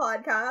of this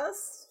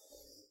podcast,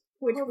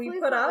 which we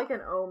put up like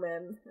an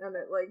omen, and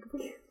it like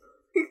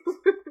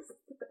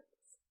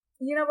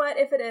you know what?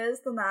 If it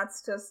is, then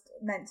that's just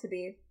meant to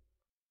be.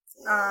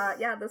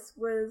 This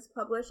was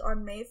published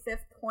on May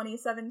 5th,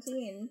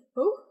 2017.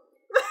 Ooh.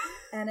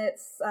 And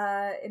it's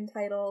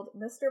entitled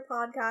Mr.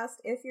 Podcast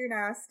If You're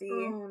Nasty.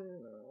 Oh, no.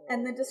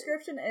 And the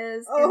description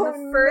is, in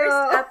the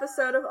first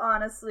episode of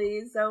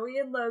Honestly, Zoe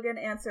and Logan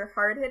answer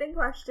hard-hitting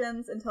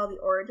questions and tell the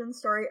origin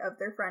story of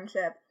their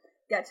friendship.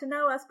 Get to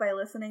know us by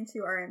listening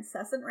to our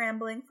incessant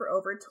rambling for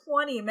over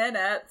 20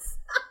 minutes.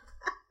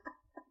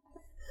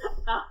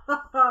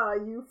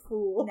 You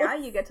fool. Now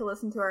you get to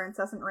listen to our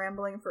incessant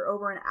rambling for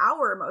over an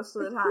hour most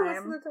of the time.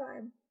 Most of the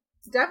time.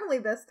 Definitely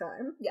this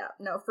time. Yeah,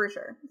 no, for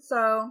sure.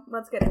 So,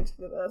 let's get into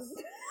this.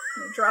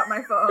 Drop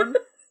my phone.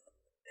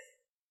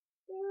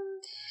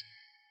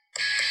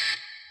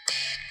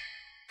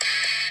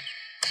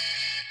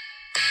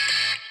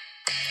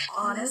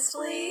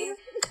 Honestly?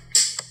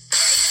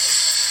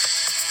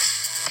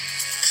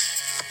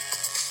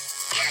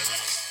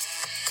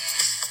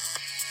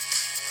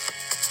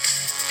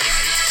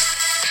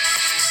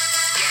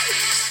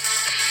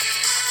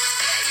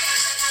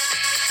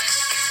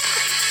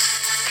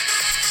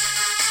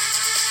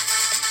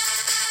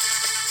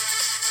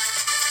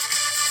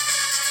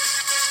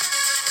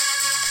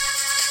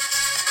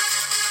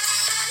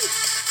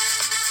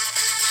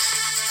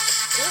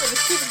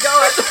 Just keep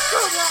going so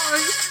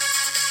long.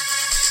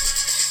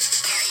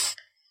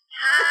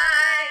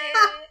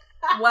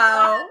 Hi.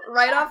 Wow,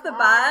 right off the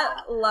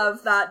bat,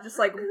 love that just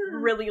like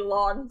really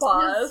long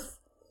pause.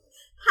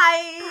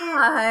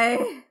 Hi.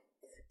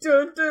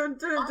 Dun, dun,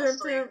 dun,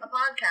 Honestly, dun, dun. a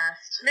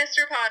podcast.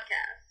 Mr.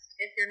 Podcast,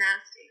 if you're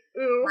nasty.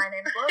 Ooh. My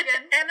name's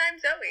Logan. And I'm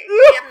Zoe.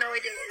 We have no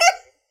idea what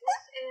this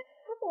is.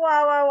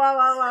 Wow.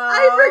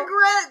 I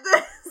regret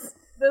this.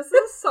 This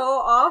is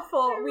so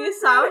awful. We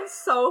sound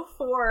so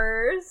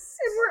forced.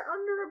 And we're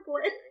under a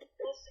blanket.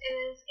 This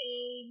is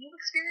a new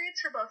experience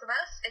for both of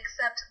us,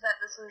 except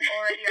that this is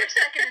already our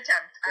second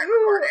attempt at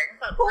recording.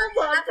 But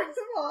Hold on, first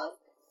of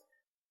all.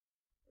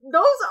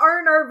 Those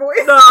aren't our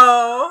voices.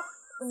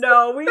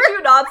 No, we do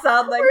not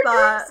sound like we're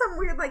that. doing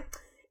some weird,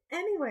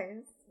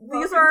 anyways.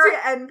 These are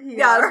NPR.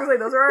 Yeah, I was gonna say,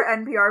 those are our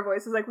NPR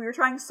voices. Like, we were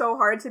trying so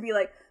hard to be,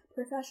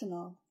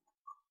 professional.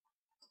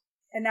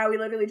 And now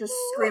we literally just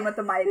scream at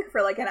the mic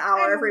for, an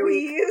hour every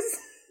week.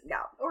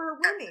 Yeah. Or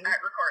winning. At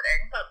recording.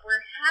 But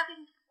we're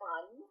having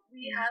fun.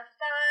 We have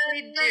fun.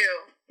 We do.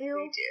 Ew.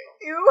 We do.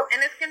 Ew.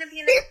 And it's going to be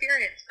an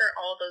experience for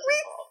all those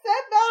involved.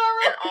 Said that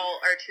already. And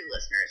all our 2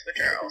 listeners, which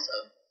are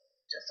also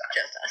just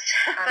us.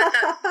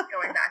 That's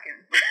going back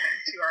and listening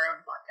to our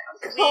own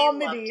podcast. We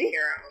love to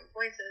hear our own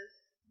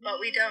voices,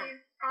 but we don't.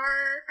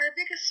 Our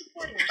biggest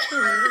supporters, I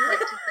would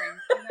like to think,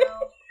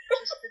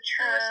 just the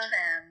truest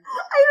fans.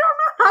 I don't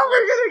know how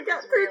we're gonna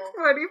get through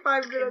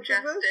 25 minutes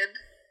of this.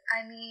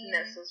 I mean,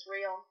 this is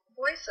real.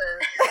 Voices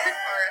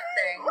are a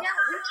thing. Yeah,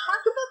 we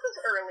talked about this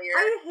earlier.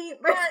 I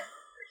hate but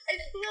I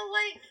feel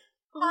like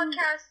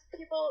podcast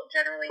people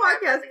generally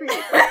podcast have people.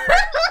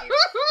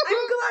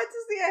 I'm glad to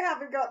see I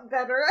haven't gotten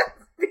better at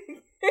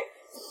speaking.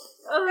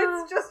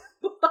 It's just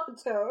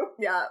plateau.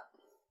 Yeah.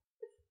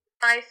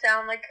 I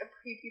sound like a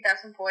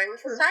prepubescent boy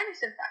with a sinus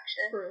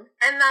infection. True.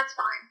 And that's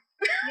fine.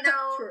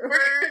 True. We're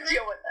gonna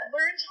deal with it.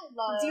 Learn to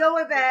love. Deal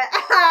with it.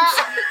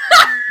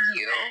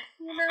 you.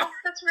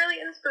 That's really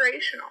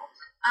inspirational.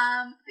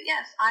 But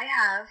yes, I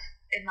have,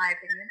 in my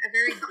opinion, a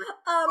very good.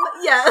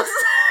 Yes.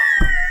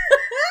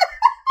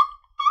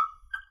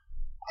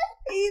 I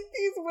hate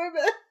these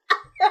women.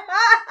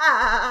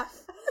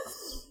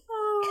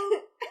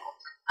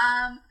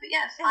 But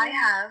yes, I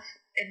have,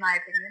 in my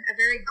opinion, a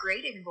very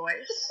grating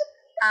voice.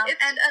 And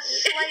a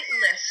slight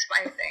lisp,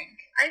 I think.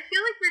 I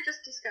feel like we're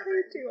just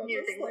discovering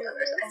new things about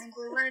ourselves. I think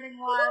we're learning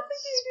lots.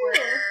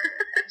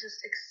 We're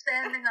just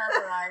expanding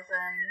our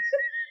horizons.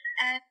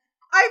 And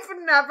I've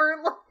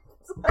never laughed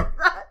like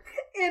that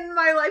in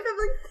my life. I'm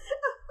like,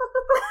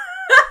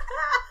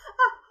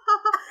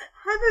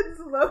 heavens,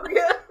 Logan,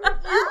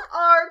 you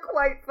are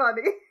quite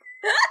funny.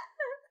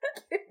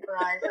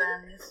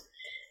 Horizon.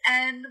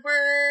 And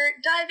we're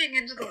diving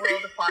into the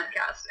world of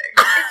podcasting.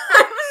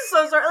 I'm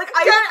so sorry. Like,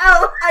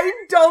 I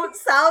don't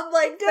sound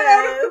like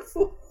this.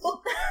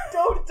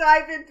 Don't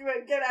dive into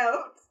it. Get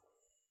out.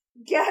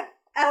 Get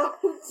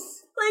out.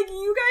 Like,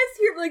 you guys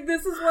hear, like,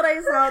 this is what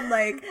I sound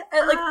like.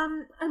 And, like,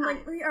 I'm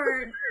like, we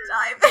are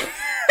diving.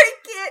 I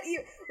can't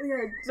even. We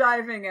are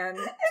diving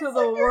into the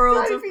like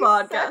world of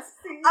podcasts.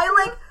 Sexy.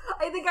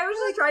 I think I was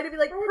just trying to be,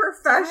 like,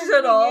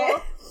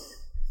 professional.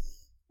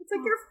 It's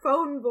like your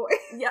phone voice.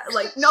 Yeah,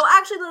 like, no,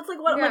 actually, that's like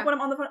what, like, when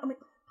I'm on the phone, I'm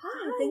like,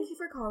 hi, thank you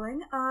for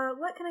calling.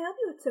 What can I help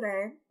you with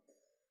today?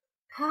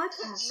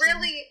 Podcast.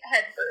 Really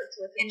headfirst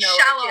with in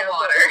shallow water.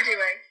 What we're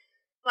doing.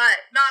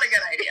 But not a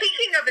good idea.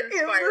 Speaking of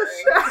inspiring,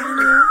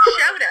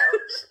 shout out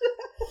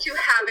to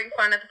Having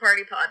Fun at the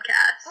Party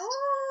podcast,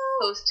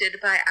 hosted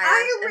by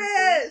Iris and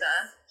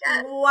Lisa.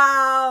 Yes.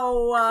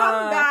 Wow.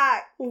 Come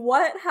back.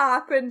 What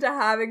happened to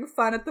Having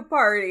Fun at the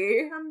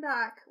Party? Come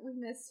back. We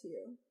miss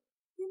you.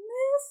 We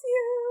miss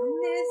you.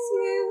 Miss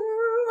you.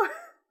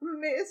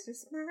 Miss your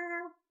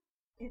smile.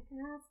 And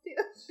I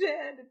still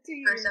shed a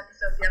tear. First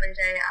episode the other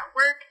day at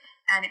work,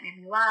 and it made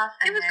me laugh.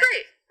 And it was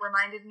great.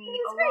 Reminded me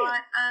a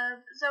lot of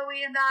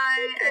Zoe and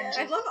I, and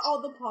just I love all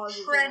the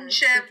pauses.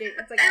 Friendship.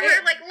 It's like, and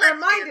we're like, let's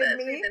do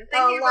this. Me We've been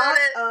thinking about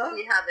it.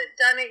 We haven't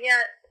done it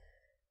yet,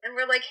 and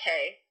we're like,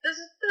 hey,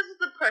 this is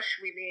the push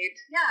we need.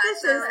 Yeah,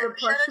 this is the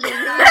push we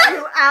need.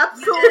 You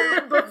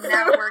absolutely.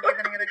 Now we're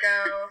giving it a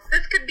go.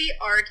 This could be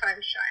our time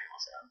to shine,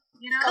 also.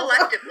 You know,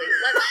 collectively,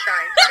 let's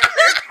shine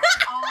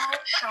together. All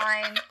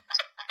shine.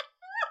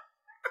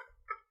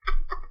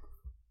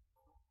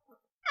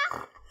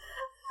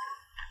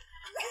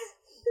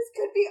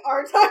 Could be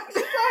our time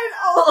to shine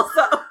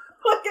also.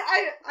 Like,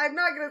 I'm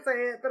not gonna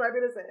say it, but I'm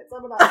gonna say it.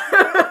 Someone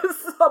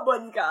else.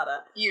 Someone's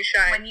gotta. You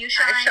shine. When you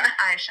shine,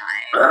 I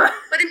shine.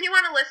 But if you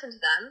want to listen to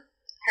them,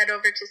 head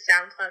over to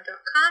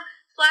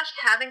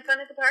soundcloud.com/having fun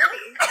at the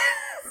party.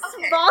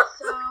 Okay,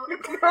 so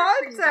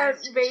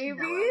content,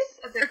 baby.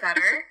 A bit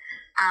better,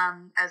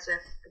 as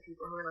if the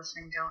people who are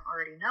listening don't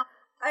already know.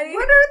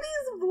 What are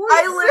these voices?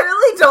 I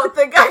literally don't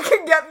think I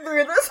can get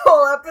through this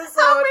whole episode.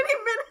 How many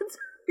minutes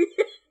are we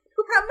in?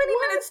 How many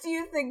minutes do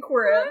you think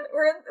we're in?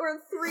 We're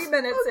 3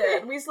 minutes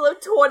in. We still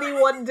have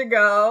 21 to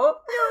go.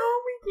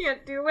 No, we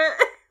can't do it.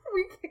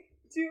 We can't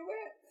do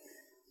it.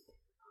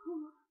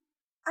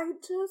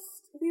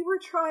 We were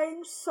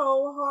trying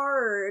so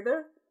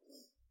hard.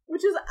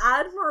 Which is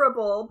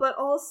admirable, but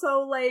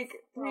also,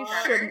 like, we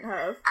shouldn't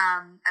have.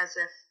 As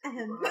if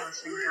people who are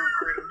listening don't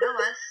already know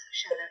us,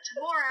 shout out to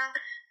Maura.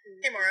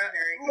 Hey, Maura.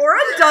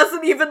 Maura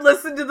doesn't even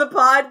listen to the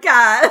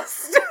podcast.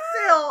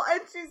 Still,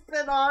 and she's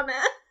been on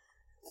it.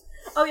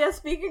 Oh yeah,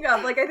 speaking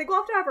of, like, I think we'll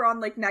have to have her on,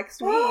 like,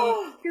 next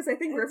week, because I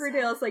think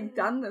Riverdale's, like,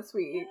 done this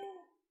week.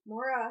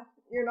 Maura,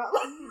 you're not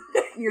listening.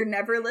 You're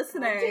never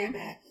listening. Oh, damn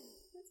it.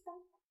 That's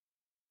fine.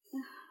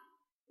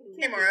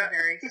 Hey, Maura,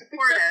 very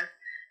supportive.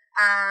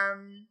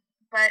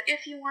 But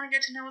if you want to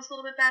get to know us a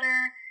little bit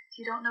better, if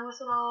you don't know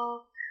us at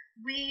all,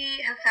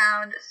 we have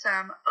found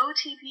some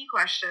OTP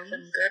questions.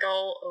 Some good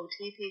old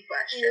OTP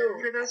questions. Ew.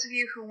 For those of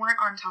you who weren't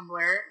on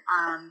Tumblr,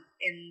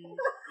 in,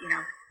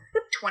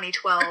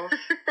 2012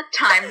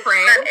 time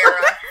frame era.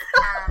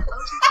 It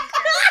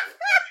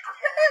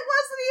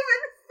wasn't even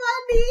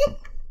funny.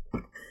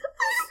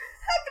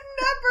 I've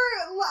never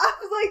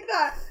laughed like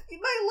that.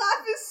 My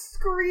laugh is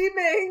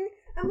screaming.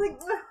 I'm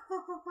like,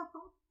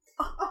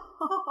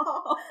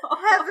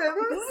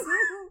 heavens.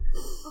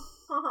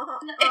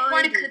 If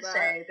one could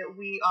say that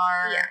we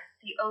are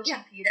the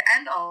OTP to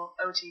end all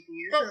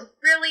OTPs. Well,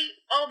 really,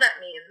 all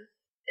that means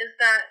is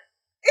that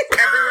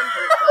everyone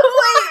hates us.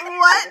 Wait,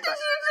 what did you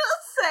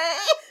just say?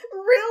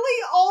 Really,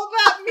 all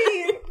that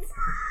means?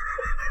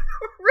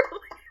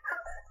 Really?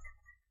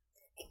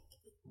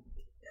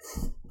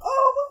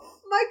 Oh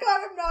my god,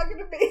 I'm not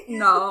gonna make it.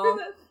 No. I'm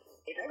gonna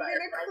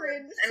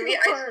cringe. And we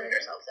isolate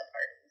ourselves at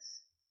parties.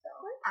 So,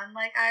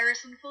 unlike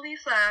Iris and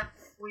Felisa,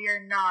 we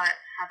are not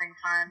having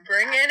fun.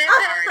 Bring in it,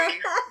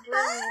 party.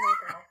 Bring in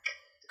it.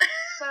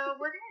 So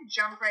we're gonna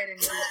jump right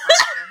into these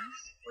questions.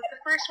 With the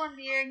first one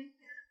being,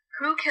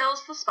 who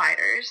kills the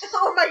spiders?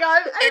 Oh my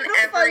god, in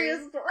every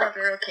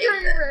other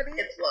occasion,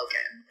 it's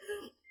Logan.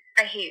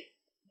 I hate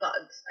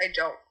bugs. I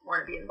don't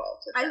want to be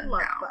involved with them. I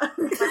love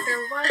bugs. But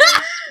there was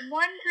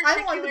one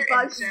particular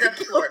incident,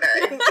 the Florida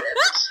incident.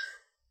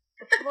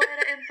 The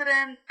Florida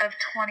incident of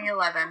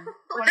 2011.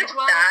 2012?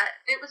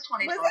 It was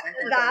 2012. Was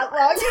it that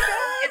long ago?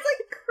 It's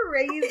like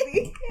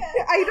crazy.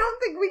 I don't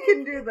think we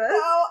can do this.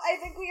 No, I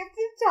think we have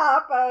to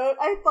top out.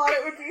 I thought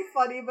it would be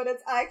funny, but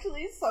it's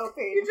actually so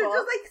painful. You should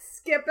just like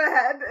skip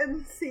ahead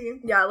and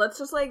see. Yeah, let's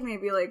just like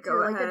maybe like go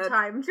like ahead. A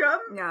time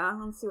jump. Yeah,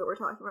 let's see what we're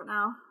talking about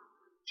now.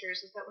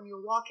 Is that when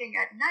you're walking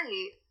at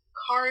night,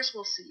 cars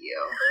will see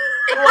you.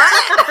 What?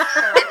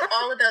 So it's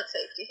all about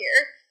safety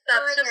here.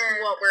 That's just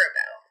what we're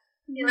about.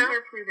 You know,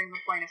 we're proving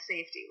the point of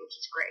safety, which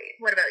is great.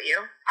 What about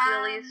you?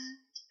 Lilies,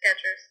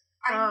 sketchers.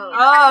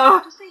 I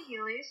have to say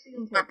Heelys.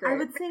 I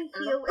would say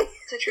Heelys.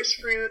 Citrus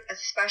fruit,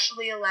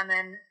 especially a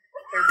lemon.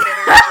 They're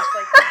bitter, just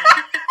like me.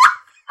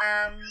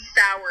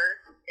 Sour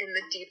in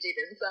the deep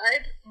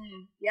inside.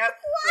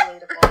 Yep,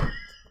 relatable.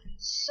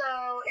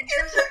 So, in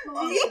terms of who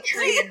owns the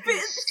tree and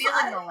who's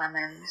stealing the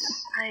lemons,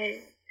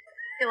 I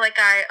feel like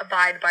I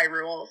abide by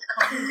rules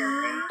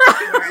constantly,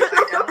 whereas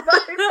I don't.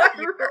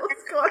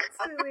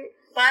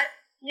 But,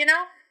 you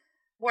know,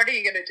 what are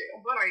you gonna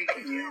do?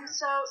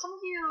 So, some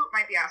of you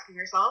might be asking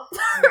yourself.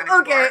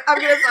 Okay,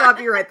 I'm gonna stop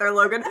you right there,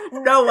 Logan.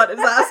 No one is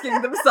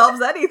asking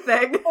themselves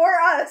anything. Or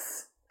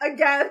us.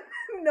 Again,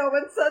 no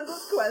one sends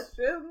us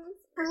questions.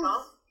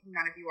 Yourself?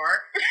 None of you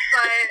are.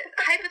 But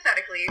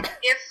hypothetically,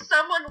 if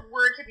someone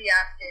were to be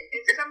asking,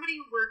 if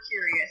somebody were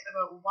curious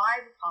about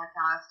why the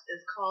podcast is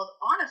called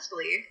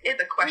Honestly,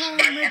 it's a question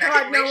mark and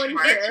exclamation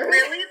mark. It's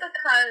really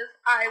because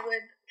I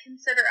would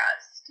consider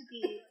us to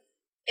be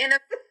in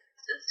a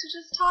to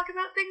just talk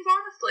about things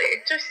honestly.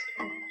 Just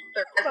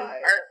the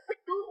part. If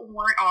you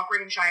weren't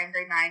awkward and shy in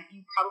grade 9,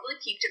 you probably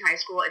peaked in high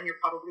school and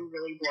you're probably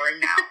really boring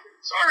now.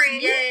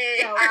 Sorry.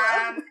 Yay.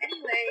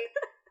 Anyway.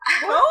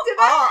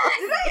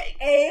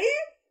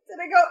 Did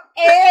I go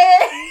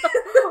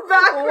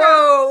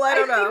Whoa, I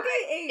don't know.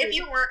 If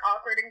you weren't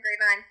awkward in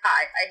grade 9,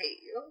 hi, I hate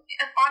you.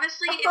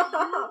 Honestly, if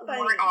you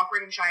weren't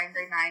awkward and shy in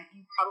grade 9,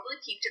 you probably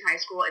peaked in high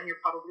school and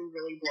you're probably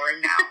really boring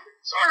now.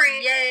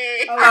 Sorry.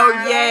 Yay.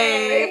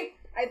 Yay.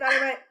 I thought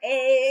I meant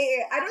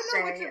I don't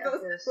know which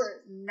of those were.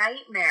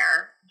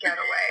 Nightmare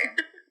getaway.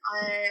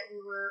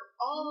 We were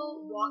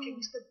all walking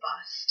to the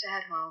bus to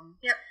head home.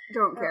 Yep.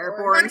 Don't care.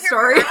 Boring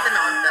story. The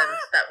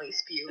nonsense that we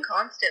spew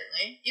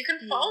constantly. You can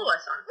follow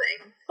us on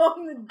things.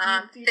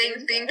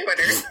 Things being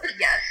Twitter.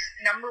 Yes.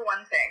 Number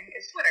one thing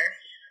is Twitter.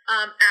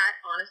 At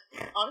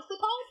Honestly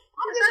Pod?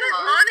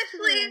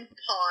 Honestly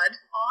Pod.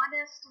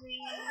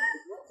 Honestly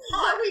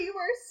Pod. What you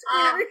were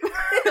screaming? We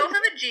also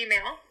have a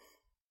Gmail.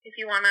 If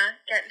you want to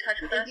get in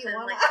touch with us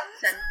and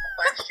send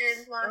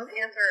questions, want us to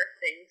answer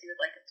things you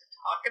would like us to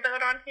talk about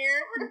on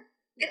here.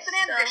 It's an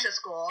ambitious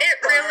goal. It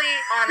really,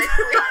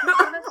 honestly,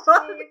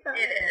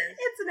 it is.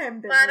 It's an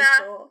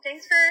ambitious goal.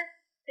 Thanks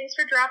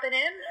for dropping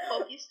in.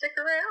 Hope you stick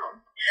around.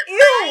 Ew!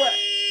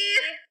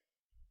 Bye!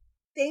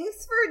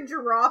 Thanks for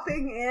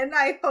dropping in.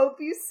 I hope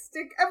you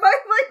stick. Am I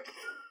like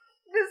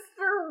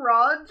Mr.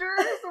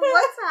 Rogers?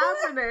 What's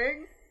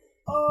happening?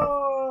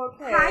 Oh,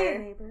 okay. Hi,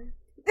 neighbor.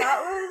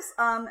 That was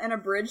an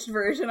abridged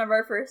version of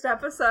our first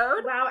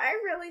episode. Wow, I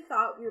really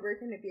thought we were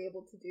going to be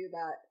able to do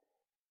that.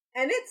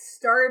 And it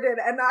started,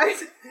 and I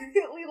was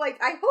immediately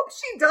like, I hope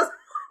she doesn't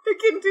want to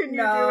continue doing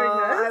this.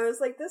 I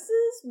was like, this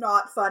is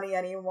not funny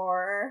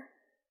anymore.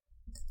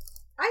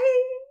 I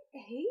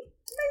hate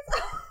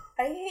myself.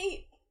 I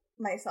hate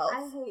myself.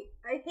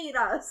 I hate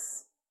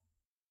us.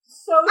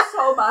 So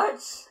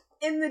much.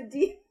 In the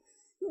deep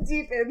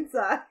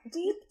inside.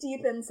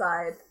 Deep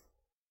inside.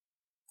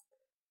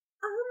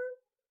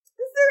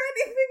 Is there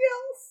anything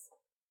else?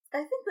 I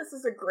think this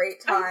is a great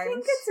time. I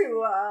think it's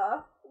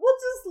we'll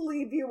just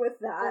leave you with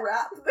that.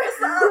 Wrap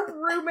this up.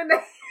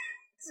 Ruminate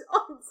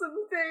on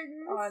some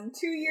things. On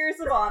 2 years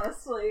of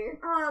Honestly.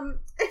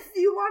 If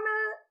you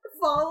wanna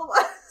follow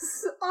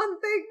us on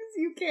things,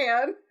 you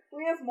can.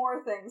 We have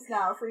more things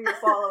now for you to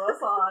follow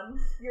us on.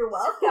 You're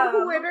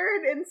welcome. Twitter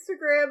and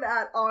Instagram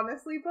at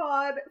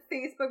honestlypod,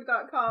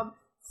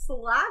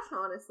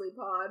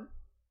 facebook.com/honestlypod.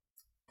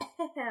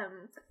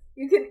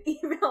 You can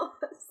email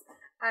us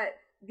at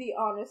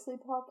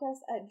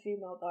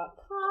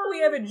thehonestlypodcast@gmail.com. We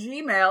have a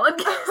Gmail in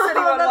case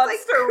anyone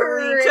wants to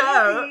reach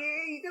out.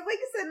 You can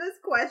send us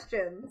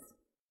questions.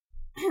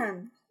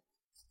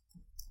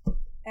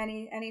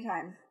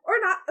 Anytime. Or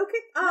not.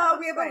 Okay. No,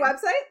 we have fine. a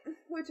website,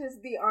 which is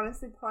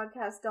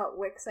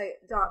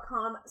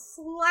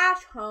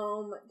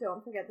thehonestlypodcast.wixsite.com/home.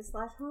 Don't forget the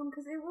 /home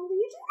because it will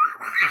lead you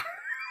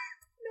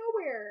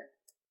nowhere.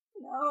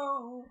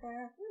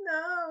 Nowhere.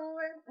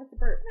 That's a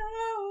burp.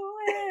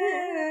 Nowhere.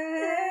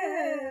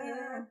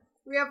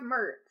 We have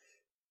merch.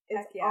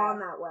 It's on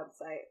that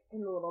website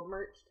in the little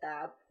merch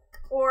tab.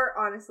 Or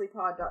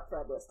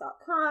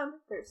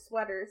honestlypod.threadless.com. There's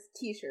sweaters,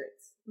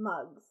 t-shirts,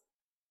 mugs,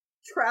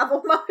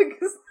 travel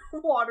mugs,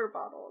 water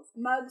bottles.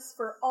 Mugs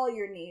for all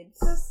your needs.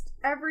 Just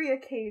every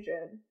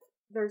occasion,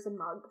 there's a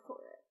mug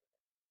for it.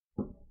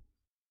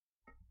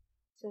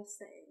 Just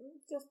saying.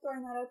 Just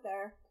throwing that out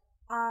there.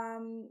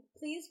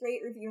 Please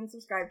rate, review, and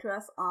subscribe to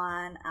us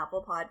on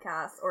Apple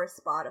Podcasts or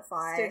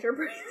Spotify.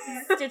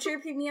 Stitcher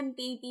Premium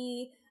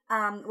Baby.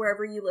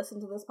 Wherever you listen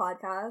to this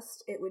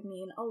podcast, it would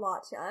mean a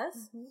lot to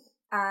us. Mm-hmm.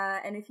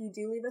 And if you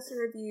do leave us a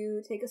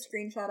review, take a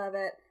screenshot of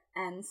it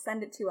and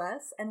send it to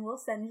us, and we'll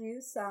send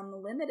you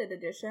some limited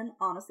edition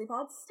Honestly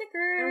Pod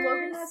stickers. And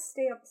Logan has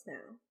stamps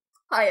now.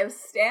 I have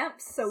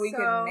stamps, so we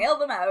can mail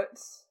them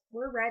out.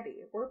 We're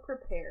ready. We're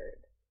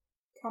prepared.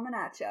 Coming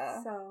at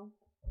ya. So,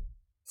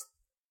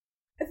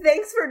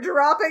 thanks for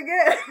dropping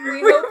in.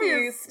 We hope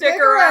you stick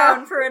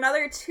around for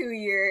another 2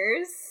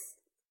 years. Is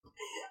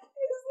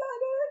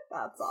that it?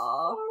 That's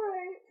all.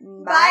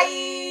 Alright. Bye.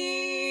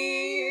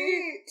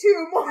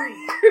 2 more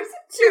years.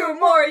 2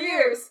 more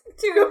years.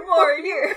 2 more years.